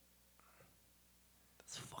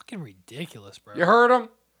 That's fucking ridiculous, bro. You heard him?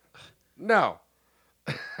 No.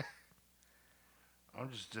 I'm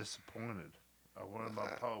just disappointed. I wanted my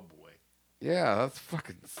po' boy. Yeah, that's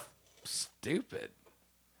fucking stupid.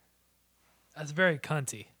 That's very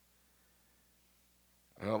cunty.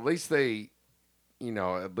 Well, at least they,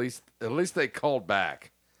 at least they called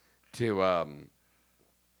back to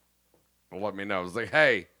let me know. It's like,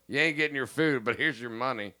 hey, you ain't getting your food, but here's your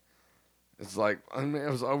money. It's like, I mean, it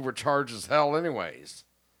was overcharged as hell anyways.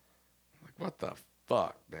 Like, what the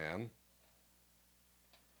fuck, man?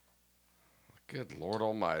 Good Lord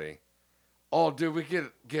Almighty. Oh, dude, we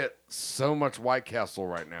could get so much White Castle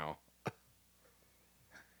right now. I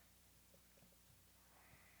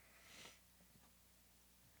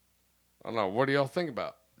don't know. What do y'all think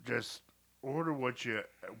about? Just order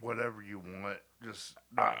whatever you want. Just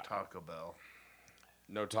not Taco Bell.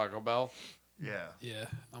 No Taco Bell? Yeah. Yeah,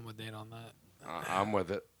 I'm with Nate on that. I'm with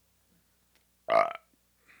it.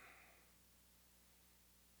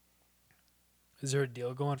 Is there a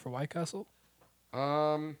deal going for White Castle?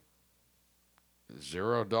 $0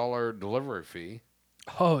 delivery fee.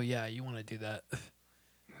 Oh, yeah, you want to do that.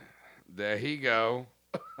 There he go.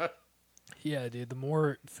 Yeah, dude, the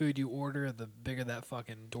more food you order, the bigger that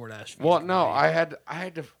fucking DoorDash fee. Well, no, I had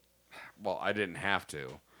to. Well, I didn't have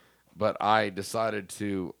to, but I decided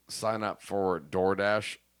to sign up for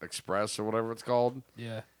DoorDash Express or whatever it's called.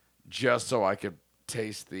 Yeah. Just so I could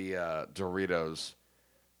taste the Doritos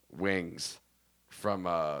wings from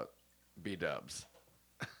B-Dubs.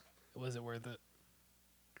 Was it worth it?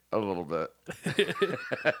 A little bit.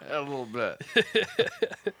 A little bit.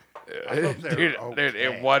 I hope they're Dude, okay.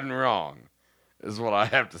 it wasn't wrong, is what I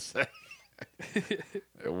have to say.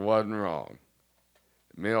 It wasn't wrong.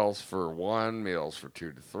 Meals for 1, meals for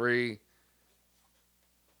 2 to 3,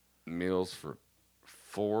 meals for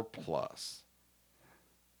 4 plus.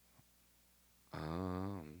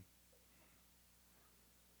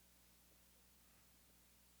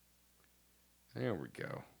 There we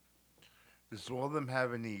go. Does one of them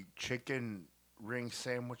have any chicken ring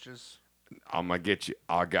sandwiches? I'm gonna get you.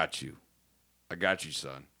 I got you. I got you,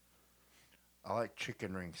 son. I like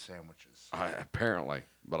chicken ring sandwiches. Apparently,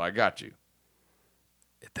 but I got you.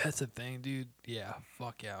 If that's a thing, dude, yeah,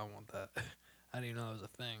 fuck yeah, I want that. I didn't even know it was a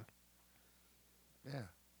thing.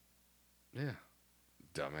 Yeah.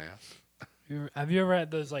 Dumbass. Have you ever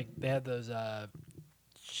had those, like, they had those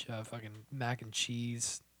fucking mac and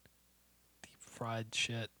cheese deep fried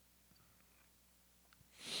shit?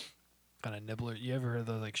 Kind of nibbler. You ever heard of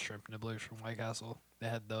those, like, shrimp nibblers from White Castle? They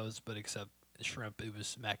had those, but except shrimp, it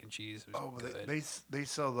was mac and cheese. It was good. They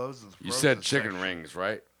sell those. In the You said frozen chicken section. rings,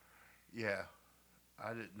 right? Yeah, I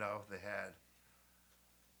didn't know if they had.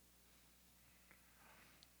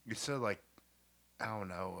 You said like, I don't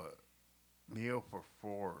know, a meal for 4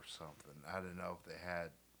 or something. I didn't know if they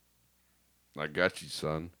had. I got you,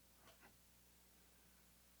 son.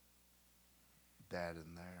 That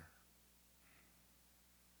in there.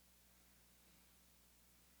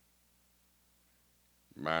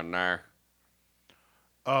 Man, there.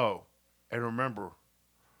 Oh, and remember,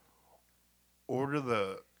 order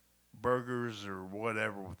the burgers or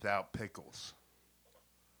whatever without pickles.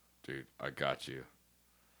 Dude, I got you.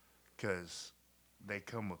 Because they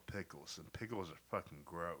come with pickles, and pickles are fucking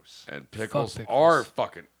gross. And pickles, pickles. are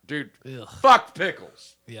fucking... Dude, Ugh. fuck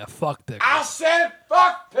pickles. Yeah, fuck pickles. I said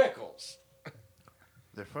fuck pickles.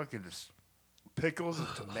 They're fucking just pickles and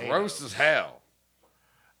tomatoes. Gross as hell.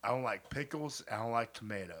 I don't like pickles. I don't like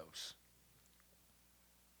tomatoes.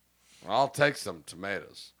 I'll take some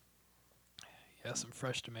tomatoes. Yeah, some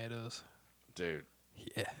fresh tomatoes. Dude.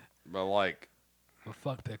 Yeah. But like... But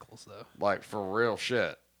fuck pickles, though. Like, for real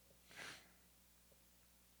shit.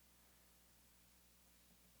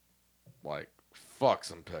 Like, fuck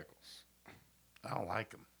some pickles. I don't like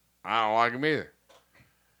them. I don't like them either.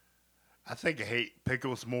 I think I hate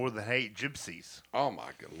pickles more than I hate gypsies. Oh, my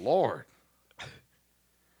good Lord.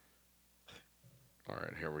 All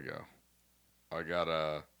right, here we go. I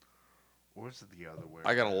gotta... Or is it the other way?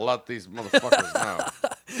 I gotta let these motherfuckers know.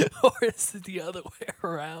 Or is it the other way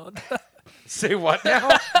around? Say what now?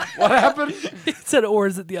 What happened? He said, or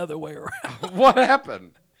is it the other way around? What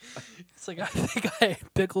happened? It's like, I think I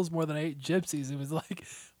hate pickles more than I hate gypsies. It was like,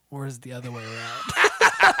 or is it the other way around?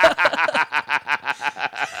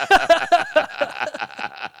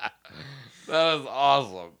 That is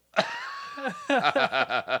awesome.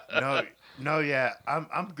 No, yeah,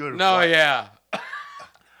 I'm good. No, with yeah.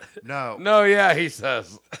 No. No, yeah, he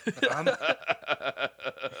says.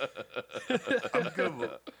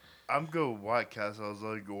 I'm good with White Castle. As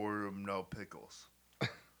long as you order them, no pickles.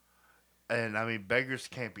 And I mean, beggars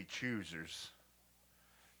can't be choosers.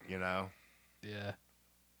 You know. Yeah.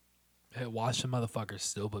 Hey, watch the motherfuckers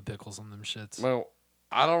still put pickles on them shits. Well,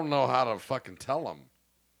 I don't know how to fucking tell them.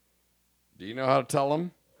 Do you know how to tell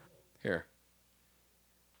them? Here.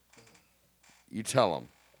 You tell them.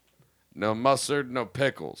 No mustard, no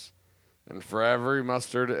pickles. And for every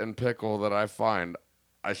mustard and pickle that I find,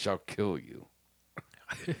 I shall kill you.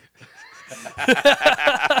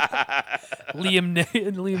 Liam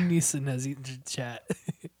Neeson has eaten chat.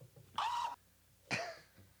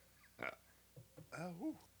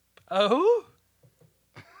 Oh?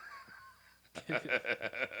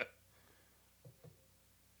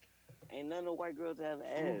 Ain't none of white girls that have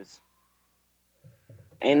ass.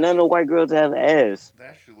 Ain't none of white girls that have ass. That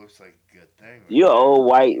actually looks like a good thing. You old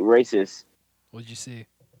white racist. What'd you see?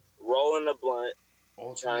 Rolling the blunt.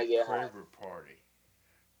 Trying to get high. Craver party.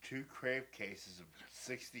 2 crave cases of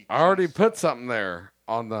 60. I already put something there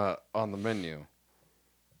on the menu.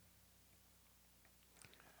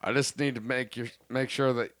 I just need to make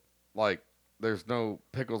sure that like there's no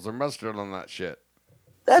pickles or mustard on that shit.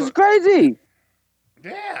 That's crazy.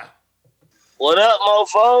 Yeah. What up,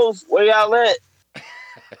 mofos? Where y'all at?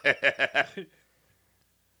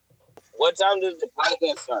 What time does the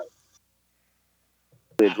podcast start?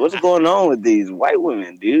 What's going on with these white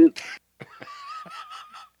women, dude?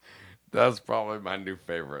 That's probably my new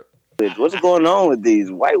favorite. What's going on with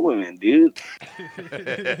these white women, dude?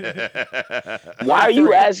 Why are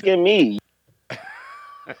you asking me?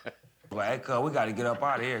 Like, we got to get up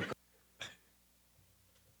out of here.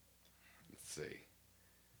 Let's see.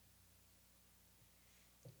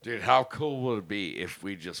 Dude, how cool would it be if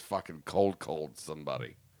we just fucking cold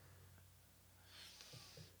somebody?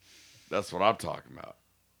 That's what I'm talking about.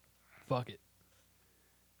 Fuck it.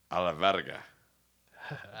 A la verga.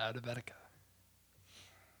 Out of Etica.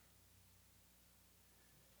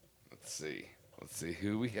 Let's see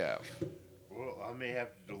who we have. Well, I may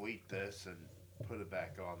have to delete this and put it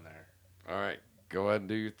back on there. All right, go ahead and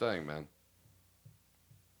do your thing, man.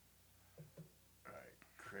 All right,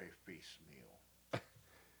 crave beast meal.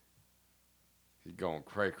 He's going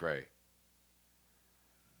cray. All right,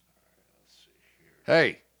 let's see here.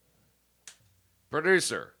 Hey,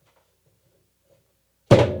 producer.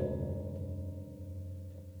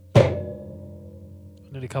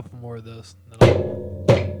 I need a couple more of those.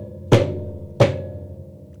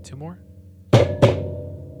 2 more?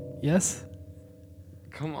 Yes?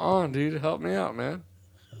 Come on, dude. Help me out, man.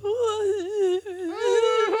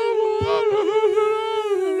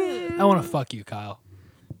 I want to fuck you, Kyle.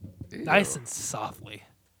 Ew. Nice and softly.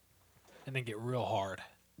 And then get real hard.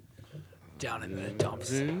 Down in the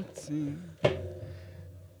dumps.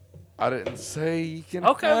 I didn't say you can.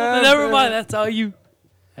 Okay, well, then never mind. That's all you.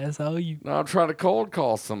 No, I'm trying to cold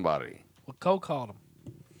call somebody. Well, cold called him.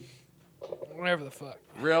 Whatever the fuck.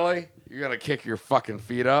 Really? You're gonna kick your fucking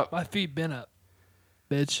feet up? My feet been up,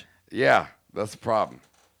 bitch. Yeah, that's the problem.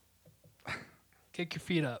 Kick your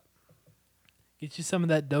feet up. Get you some of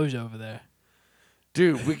that Doja over there.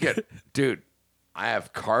 Dude, dude, I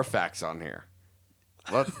have Carfax on here.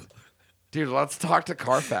 Let's talk to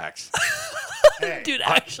Carfax. Hey, Dude,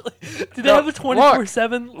 actually, do they have a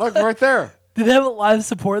 24/7? Look right there. Do they have a live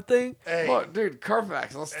support thing? hey, Look, dude,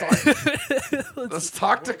 Carfax. Let's talk. Let's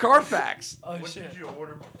talk to Carfax. Oh what shit. did you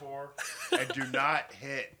order before? And do not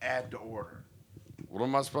hit add to order. What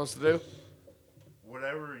am I supposed to do?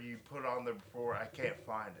 Whatever you put on there before, I can't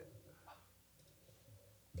find it.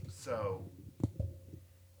 So,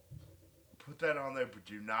 put that on there, but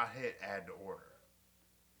do not hit add to order.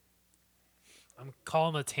 I'm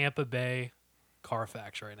calling the Tampa Bay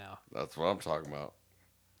Carfax right now. That's what I'm talking about.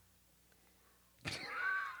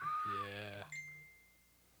 Yeah.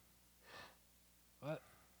 What?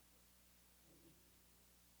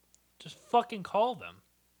 Just fucking call them.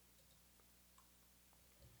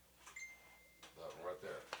 Right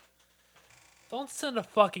there. Don't send a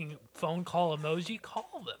fucking phone call emoji.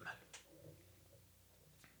 Call them.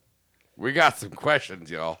 We got some questions,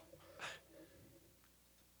 y'all.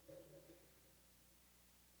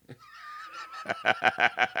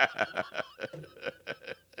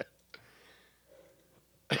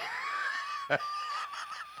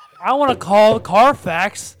 I want to call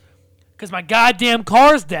Carfax because my goddamn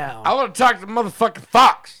car's down. I want to talk to motherfucking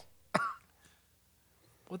Fox.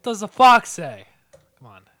 What does the fox say? Come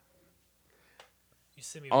on. You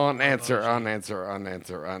send me Unanswer.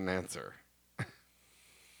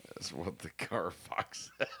 That's what the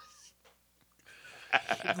Carfax says.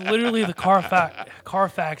 Literally, the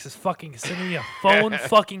Carfax is fucking sending me a phone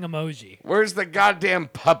fucking emoji. Where's the goddamn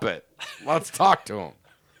puppet? Let's talk to him.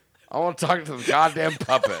 I want to talk to the goddamn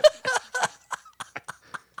puppet.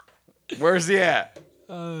 Where's he at?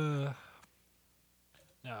 No,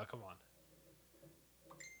 come on.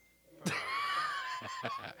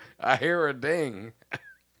 I hear a ding.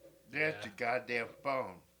 That's your goddamn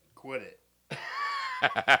phone. Quit it.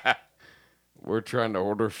 We're trying to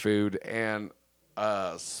order food and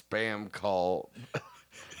spam call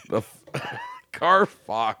the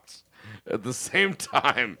Carfax at the same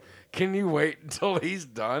time. Can you wait until he's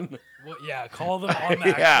done? Well, yeah, call them on the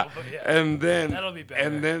Yeah, actual, but yeah. and then That'll be better.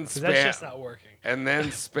 and then 'Cause spam. that's just not working. And then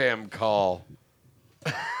spam call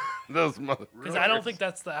those motherfuckers. Because I don't think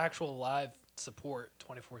that's the actual live support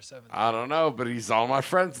 24/7. I don't know, but he's on my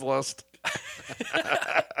friends list.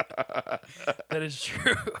 That is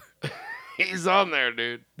true. He's on there,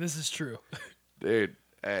 dude. This is true. Dude,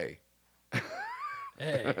 hey.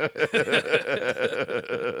 Hey.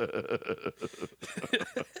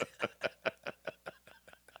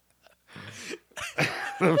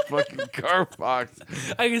 The fucking Carfax.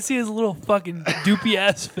 I can see his little fucking doopy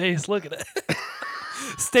ass face. Look at it.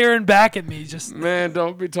 Staring back at me. Just Man,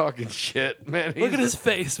 don't be talking shit, man. Look at his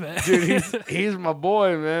face, man. Dude, he's my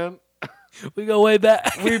boy, man. We go way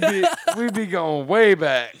back. We be going way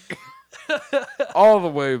back. All the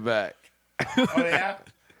way back. Oh, yeah?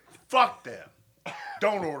 Fuck them.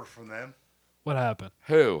 Don't order from them. What happened?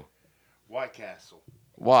 Who? White Castle.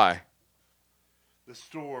 Why? The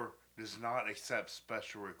store does not accept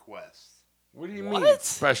special requests. What do you mean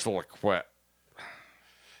special request?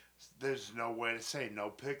 There's no way to say no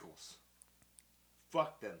pickles.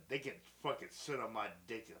 Fuck them. They can fucking sit on my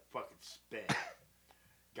dick and fucking spit.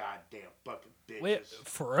 Goddamn fucking bitches. Wait,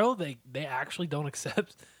 for real? They actually don't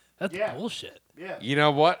accept? That's bullshit. Yeah. You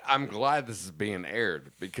know what? I'm glad this is being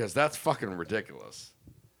aired because that's fucking ridiculous.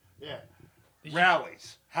 Yeah.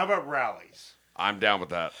 Rallies. How about rallies? I'm down with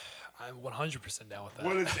that. I'm 100% down with that.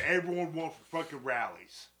 What does everyone want for fucking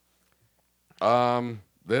rallies?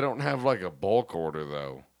 They don't have like a bulk order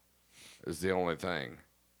though. Is the only thing.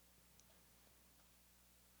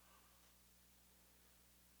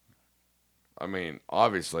 I mean,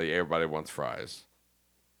 obviously everybody wants fries.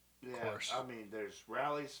 Yeah, I mean, there's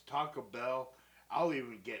rallies, Taco Bell. I'll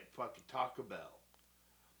even get fucking Taco Bell.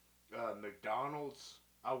 McDonald's.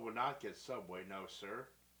 I will not get Subway, no, sir.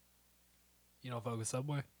 You don't fuck with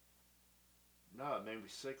Subway? No, it made me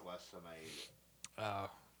sick last time I ate it.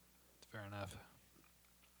 Oh, fair enough.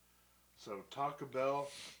 So Taco Bell,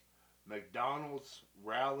 McDonald's,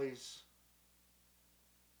 rallies.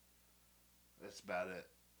 That's about it.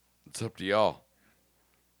 It's up to y'all.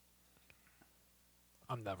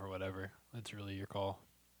 I'm down for whatever. That's really your call.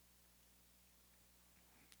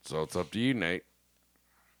 So it's up to you, Nate.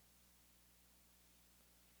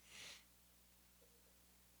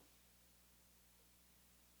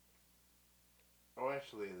 Oh,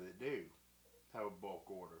 actually, they do have a bulk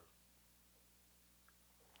order.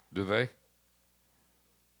 Do they?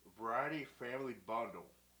 Variety Family Bundle.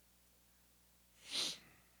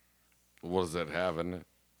 What does that have in it?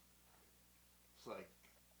 It's like,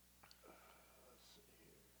 let's see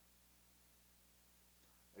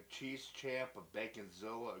here. A cheese champ, a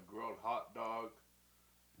baconzilla, a grilled hot dog.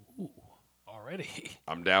 Ooh, already.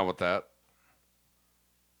 I'm down with that.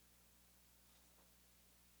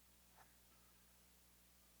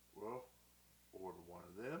 Well, order one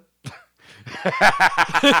of them.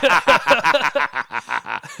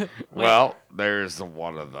 Well, there's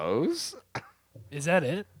one of those. Is that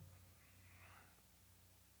it?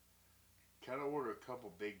 Can I order a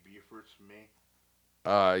couple big Buford's for me?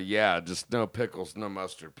 Yeah, just no pickles, no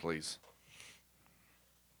mustard, please.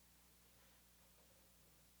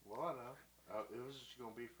 Well, I know. It was just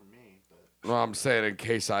going to be for me, but... Well, I'm saying in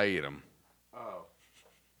case I eat them. Oh.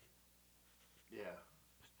 Yeah.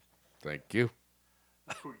 Thank you.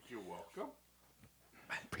 You're welcome.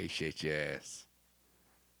 Appreciate your ass.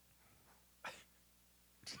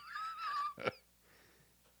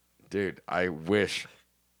 Dude, I wish.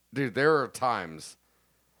 Dude, there are times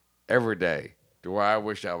every day where I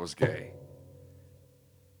wish I was gay.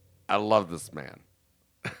 I love this man.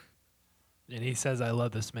 And he says, I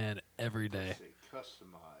love this man every day.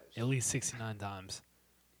 Customized. At least 69 times.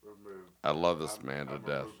 Remove. I love this man to I'm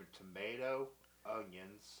death. removing tomato,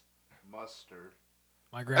 onions, mustard.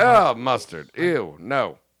 My grandma. Oh, mustard. Ew,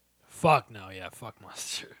 no. Fuck no, yeah, fuck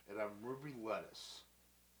mustard. And I'm removing lettuce.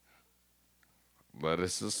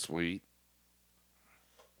 Lettuce is sweet.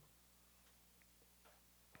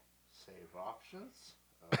 Save options.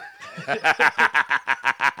 Okay.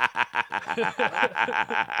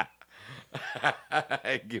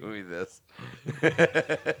 Give me this.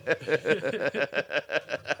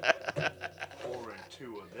 Pouring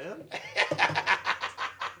two of them.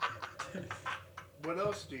 What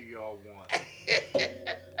else do y'all want?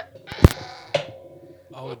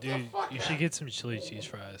 Oh, dude, you should get some chili cheese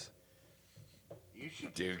fries. You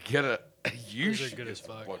should. Dude, get a. You Those should are good get as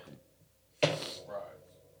fuck. fucking fries.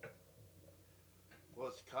 Well,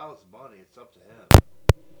 it's Kyle's money. It's up to him.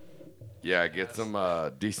 Yeah, get some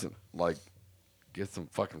decent, like, get some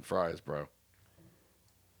fucking fries, bro.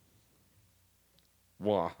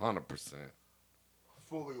 100%.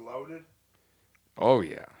 Fully loaded. Oh,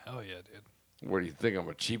 yeah. Hell yeah, dude. What do you think? I'm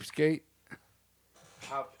a cheapskate?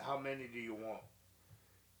 How many do you want?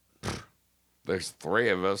 There's 3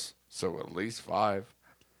 of us, so at least 5.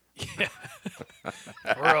 Yeah.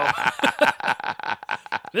 For real.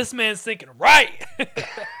 This man's thinking right.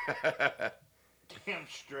 Damn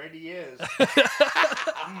straight he is.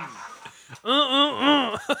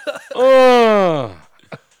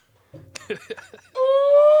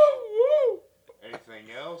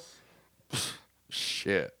 Anything else?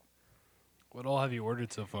 Shit. What all have you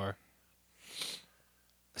ordered so far?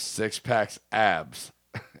 6-packs abs,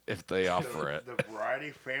 if they offer it. The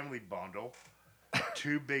Variety Family Bundle,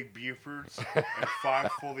 2 big Bufords, and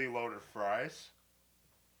 5 fully loaded fries.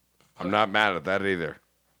 I'm not mad at that either.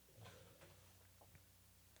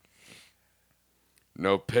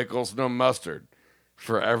 No pickles, no mustard.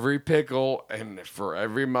 For every pickle and for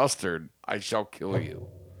every mustard, I shall kill you.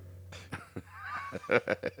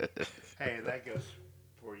 Hey, that goes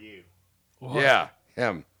for you. What? Yeah,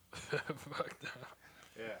 him. Fuck no.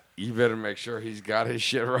 Yeah. You better make sure he's got his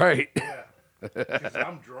shit right. Yeah. Because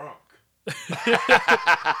I'm drunk.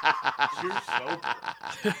 You're sober.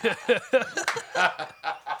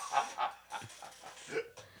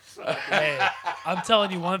 I'm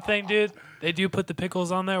telling you one thing, dude. They do put the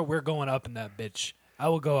pickles on there. We're going up in that bitch. I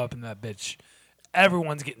will go up in that bitch.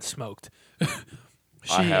 Everyone's getting smoked.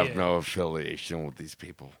 I have no affiliation with these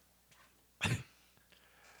people.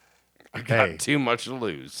 I got too much to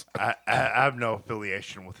lose. I have no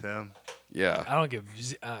affiliation with him. Yeah. I don't give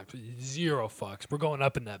zero fucks. We're going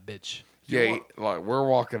up in that bitch. Yeah, like we're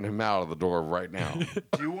walking him out of the door right now.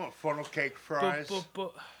 Do you want funnel cake fries?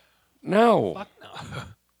 No. Fuck no.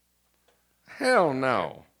 Hell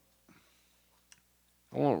no.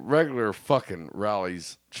 I want regular fucking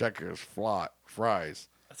Rally's Checkers fries.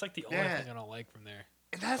 That's like the only thing I don't like from there.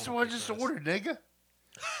 And that's what I just ordered, nigga.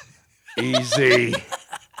 Easy.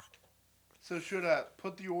 So should I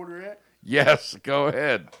put the order in? Yes, go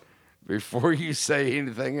ahead. Before you say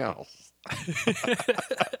anything else.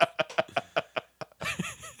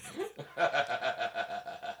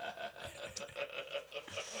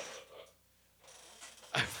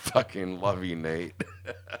 I fucking love you, Nate.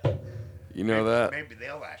 You know that? Maybe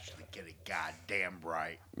they'll actually get it goddamn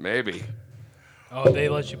right. Maybe. Oh, they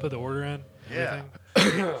let you put the order in? Yeah.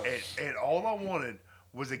 and all I wanted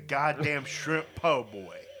was a goddamn shrimp po'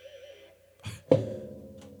 boy.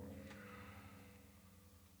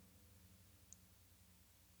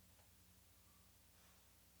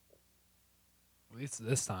 At least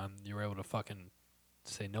this time you were able to fucking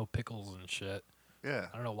say no pickles and shit. Yeah.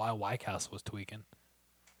 I don't know why White Castle was tweaking.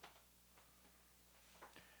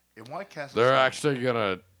 In White Castle, They're actually going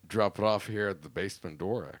to drop it off here at the basement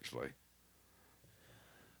door, actually.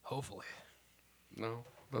 Hopefully. No,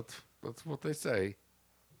 that's what they say.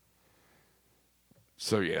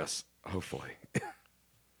 So, yes, hopefully.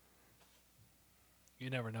 You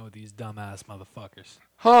never know with these dumbass motherfuckers.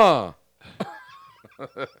 Huh.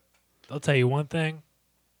 They'll tell you one thing.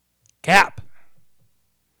 Cap.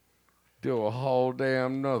 Do a whole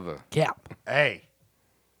damn nother. Cap. Hey.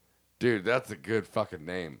 Dude, that's a good fucking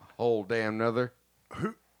name. Whole damn nother.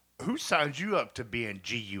 Who signed you up to be in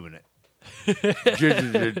G Unit?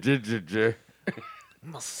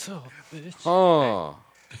 Myself, bitch. Huh.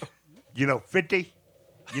 You know 50?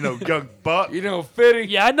 You know Young Buck? You know 50?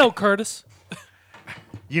 Yeah, I know Curtis.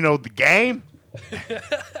 You know the game?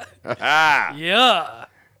 Yeah.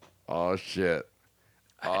 Oh, shit.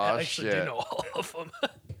 Oh, I actually shit. do know all of them.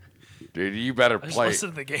 Dude, you better I just play.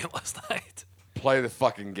 listened to the game last night. Play the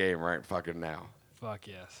fucking game right fucking now. Fuck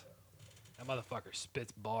yes. That motherfucker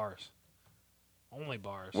spits bars. Only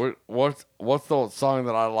bars. What's the song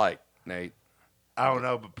that I like, Nate? I don't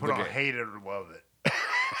know, but put The on game. Hate It or Love It.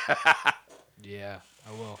 Yeah,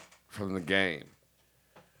 I will. From the game.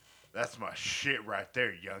 That's my shit right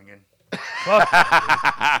there, youngin'. Fuck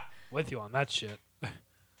yeah, dude. With you on that shit.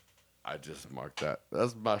 I just marked that.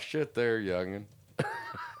 That's my shit there, youngin'.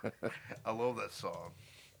 I love that song.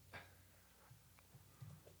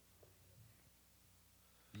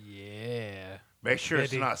 Yeah. Make sure it's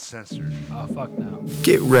Kitty. not censored. Oh, fuck no.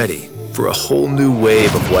 Get ready for a whole new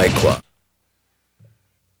wave of White Claw.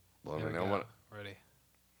 Let me know what. Ready.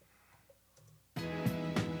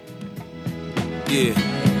 Yeah.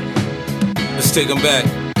 Let's take them back.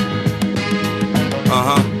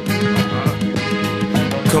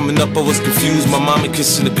 Coming up, I was confused. My mommy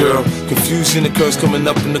kissing a girl. Confusion occurs coming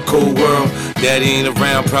up in the cold world. Daddy ain't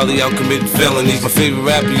around, probably out committing felonies. My favorite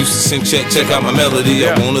rapper used to sing, check out my melody.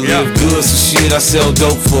 I wanna live good, so shit, I sell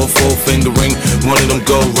dope for a 4-finger ring. One of them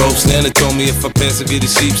gold ropes. Nana told me if I pass, I get a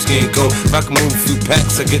sheepskin coat. If I can move a few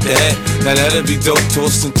packs, I get the hat. Now that'd be dope.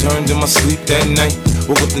 Tossed and turned in my sleep that night.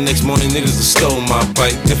 Woke up the next morning, niggas have stole my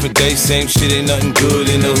bike. Different day, same shit, ain't nothing good.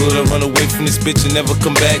 In the hood, I run away from this bitch and never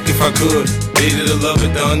come back if I could. Hated to love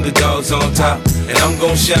it, the underdogs on top. And I'm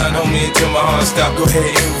gon' shine, homie, until my heart stop. Go ahead,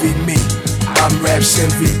 envy me. I'm Raps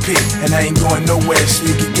MVP, and I ain't going nowhere, so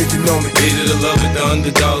you can get to know me. Hated to love it, the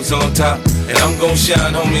underdogs on top. And I'm gon'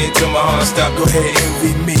 shine, homie, until my heart stop. Go ahead,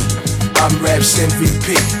 envy me. I'm Raps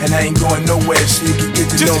MVP, and I ain't going nowhere, so you can get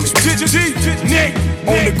to know me.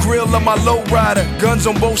 On the grill of my lowrider, guns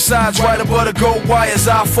on both sides, right above the gold wires.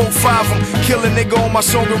 I 4-5 them, kill a nigga on my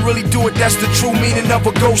song and really do it. That's the true meaning of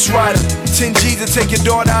a ghost rider. 10 G's to take your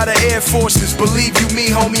daughter out of Air Forces. Believe you me,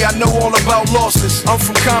 homie, I know all about losses. I'm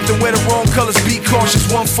from Compton where the wrong colors be cautious.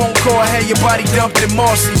 One phone call, I had your body dumped in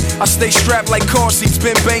Marcy. I stay strapped like car seats,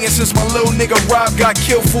 been banging since my little nigga Rob got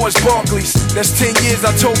killed for his Barclays. That's 10 years,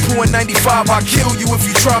 I told Pooh in 95, I'll kill you if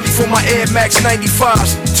you try me for my Air Max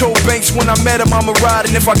 95s. Told Banks when I met him I'ma ride,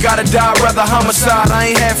 and if I gotta die, I'd rather homicide.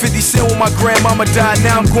 I ain't had 50 cent when my grandmama died.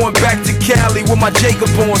 Now I'm going back to Cali with my Jacob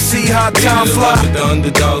on. See how time fly. The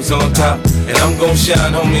underdogs on top. And I'm gon'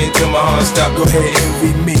 shine, homie, until my heart stop. Go ahead,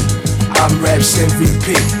 envy me. I'm Raps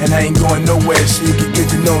MVP, and I ain't going nowhere, so you can get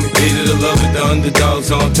to know me. Hated to love it, the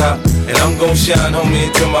underdogs on top. And I'm gon' shine, homie,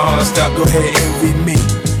 until my heart stop. Go ahead, envy me.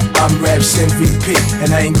 I'm Raps MVP,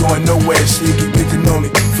 and I ain't going nowhere, so you can get to know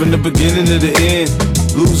me. From the beginning to the end,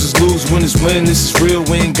 losers lose, winners win. This is real,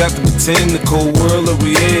 we ain't got to pretend. The cold world that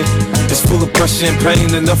we in, it's full of pressure and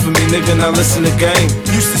pain. Enough of me, nigga, now listen to game.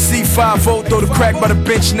 Used to see 5-0, throw the crack by the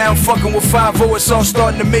bench. Now I'm fucking with 5-0, it's all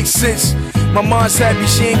starting to make sense. My mom's happy,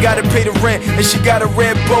 she ain't gotta pay the rent. And she got a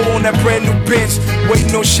red bow on that brand new Benz.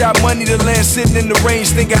 Waiting on shot money to land, sitting in the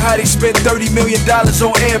range. Thinking how they spent $30 million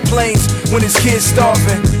on airplanes when his kids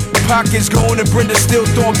starving. Pockets going and Brenda still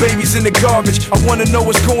throwing babies in the garbage. I wanna know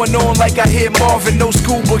what's going on like I hear Marvin. No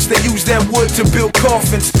school books, they use that wood to build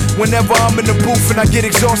coffins. Whenever I'm in the booth and I get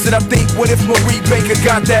exhausted, I think, what if Marie Baker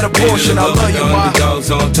got that abortion? I love you, ma.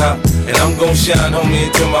 Underdogs on top, and I'm gon' shine,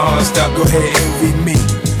 homie, until my heart stop. Go ahead, envy me.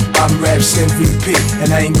 I'm Raps MVP,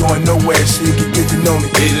 and I ain't going nowhere, so you can get to know me.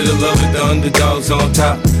 Hated to love it, the underdogs on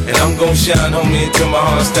top, and I'm gon' shine, homie, until my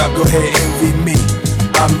heart stop. Go ahead, envy me.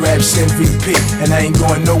 I'm Raps MVP, and I ain't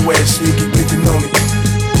going nowhere, so you can get to know me.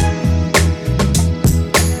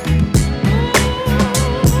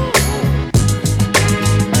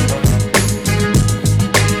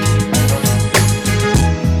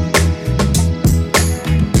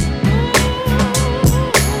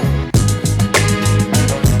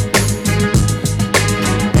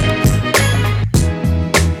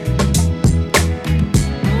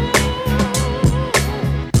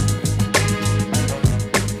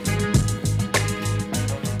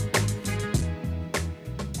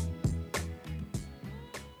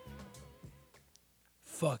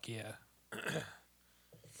 Fuck yeah.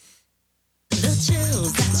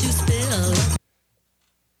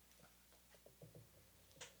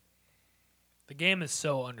 The game is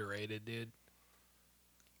so underrated, dude.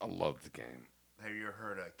 I love the game. Have you ever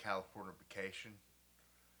heard of Californication?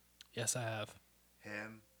 Yes, I have.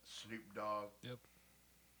 Him, Snoop Dogg. Yep.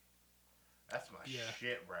 That's my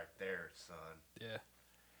shit right there, son. Yeah.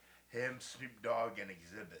 Him, Snoop Dogg, and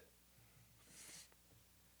Exhibit.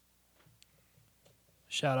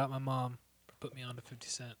 Shout out my mom for putting me on to 50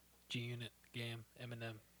 Cent, G-Unit, Game,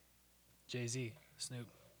 Eminem, Jay-Z, Snoop.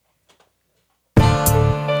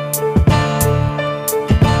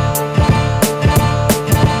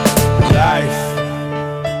 Life.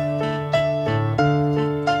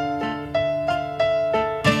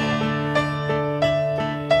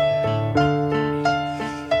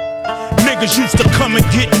 Niggas used to come and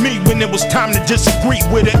get me when it was time to disagree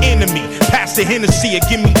with an enemy. Pass the Hennessy and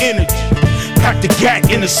give me energy. Pack the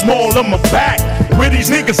gat in the small of my back. Where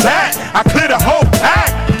these niggas at? I clear the whole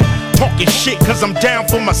pack. Talking shit cause I'm down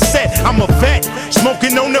for my set. I'm a vet,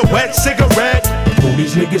 smoking on a wet cigarette. Who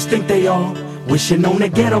these niggas think they are? Wishing on a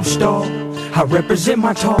ghetto star. I represent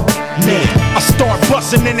my talk. Man, I start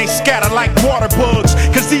busting and they scatter like water bugs.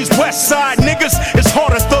 Cause these west side niggas is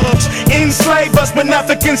harder thugs. Enslave us, but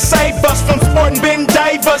nothing can save us from sporting Ben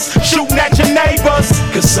Davis, shooting at your neighbors.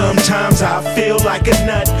 Cause sometimes I feel like a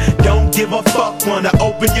nut. Don't give a fuck, wanna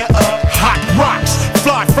open you up. Hot rocks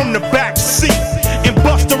fly from the back seat. And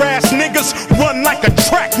buster ass niggas run like a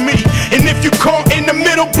track meet. And if you caught in the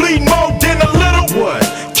middle, bleed more than a little. What?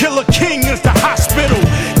 Killer King is the hospital.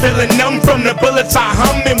 Feeling numb from the bullets I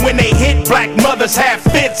hum. And when they hit, black mothers have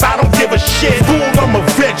fits. I don't give a shit. Fool, I'm a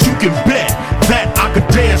vet, you can bet that I could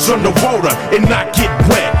dance underwater and not get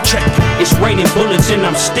wet. Check it. It's raining bullets and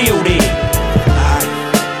I'm still there.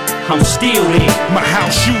 I'm still there. My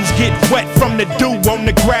house shoes get wet from the dew on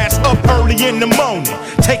the grass up early in the morning.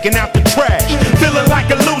 Taking out the trash. Feeling like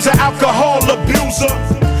a loser, alcohol abuser.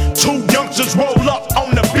 Two youngsters roll up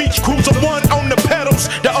on the beach cruiser. One on the pedals,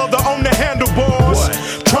 the other on the handlebars.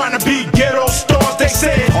 Trying to be ghetto stars, they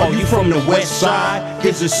said. Are you from the west side?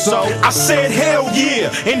 Is it so? I said hell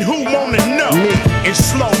yeah, and who wanna know? In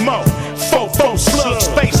slow-mo, 4-4 slugs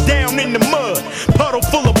face down in the mud. Puddle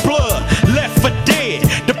full of blood, left for dead.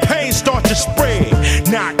 The pain start to spread,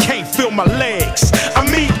 now I can't feel my legs. I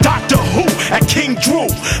meet Dr. Who at King Drew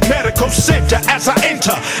Medical Center. As I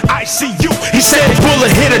enter ICU, he said a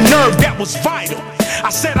bullet hit a nerve that was vital. I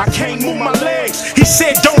said I can't move my legs, he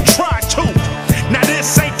said don't try to. Now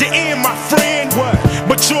this ain't the end, my friend,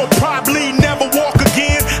 but you'll probably never walk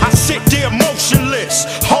again. I sit there motionless,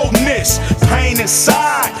 holding this pain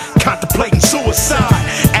inside, contemplating suicide.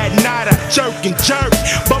 At night I jerk and jerk,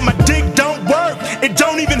 but my dick don't work, it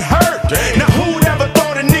don't even hurt. Now who'd ever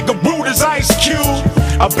thought a nigga rude as Ice Cube?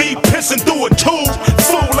 I'll be pissing through a tube.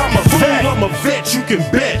 Fool, I'm a vet. I'm a vet, you can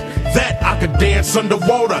bet that I could dance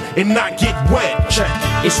underwater and not get wet. Check.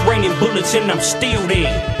 It's raining bullets and I'm still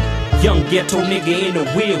there. young ghetto nigga in a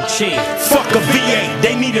wheelchair. Fuck a V8,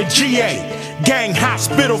 they need a GA. Gang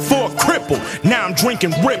hospital for a cripple, now I'm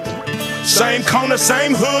drinking Ripple. Same corner,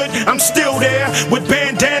 same hood, I'm still there with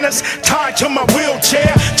bandanas tied to my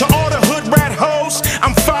wheelchair. To all the hood rat hoes,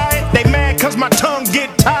 I'm fired. They mad cause my tongue get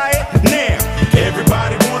tired. Now,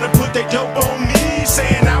 everybody wanna put their dope on me,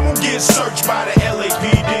 saying I won't get searched by the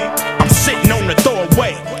LAPD. I'm sitting on the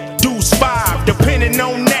throwaway, dues 5, depending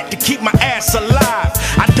on that to keep my ass alive.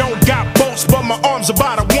 I don't got boats, but my arms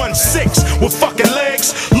about a 1-6 with fucking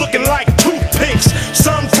legs looking like toothpicks.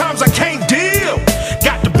 Sometimes I can't deal.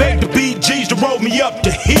 Got to beg the BGs to roll me up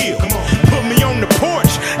the hill. Put me on the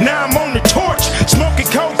porch, now I'm on the torch, smoking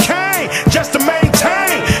cocaine just to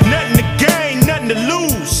maintain. Nothing to gain, nothing to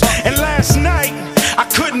lose. And last night I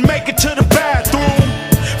couldn't make it to the bathroom,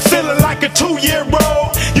 feeling like a 2-year-old.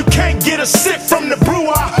 You can't get a sip from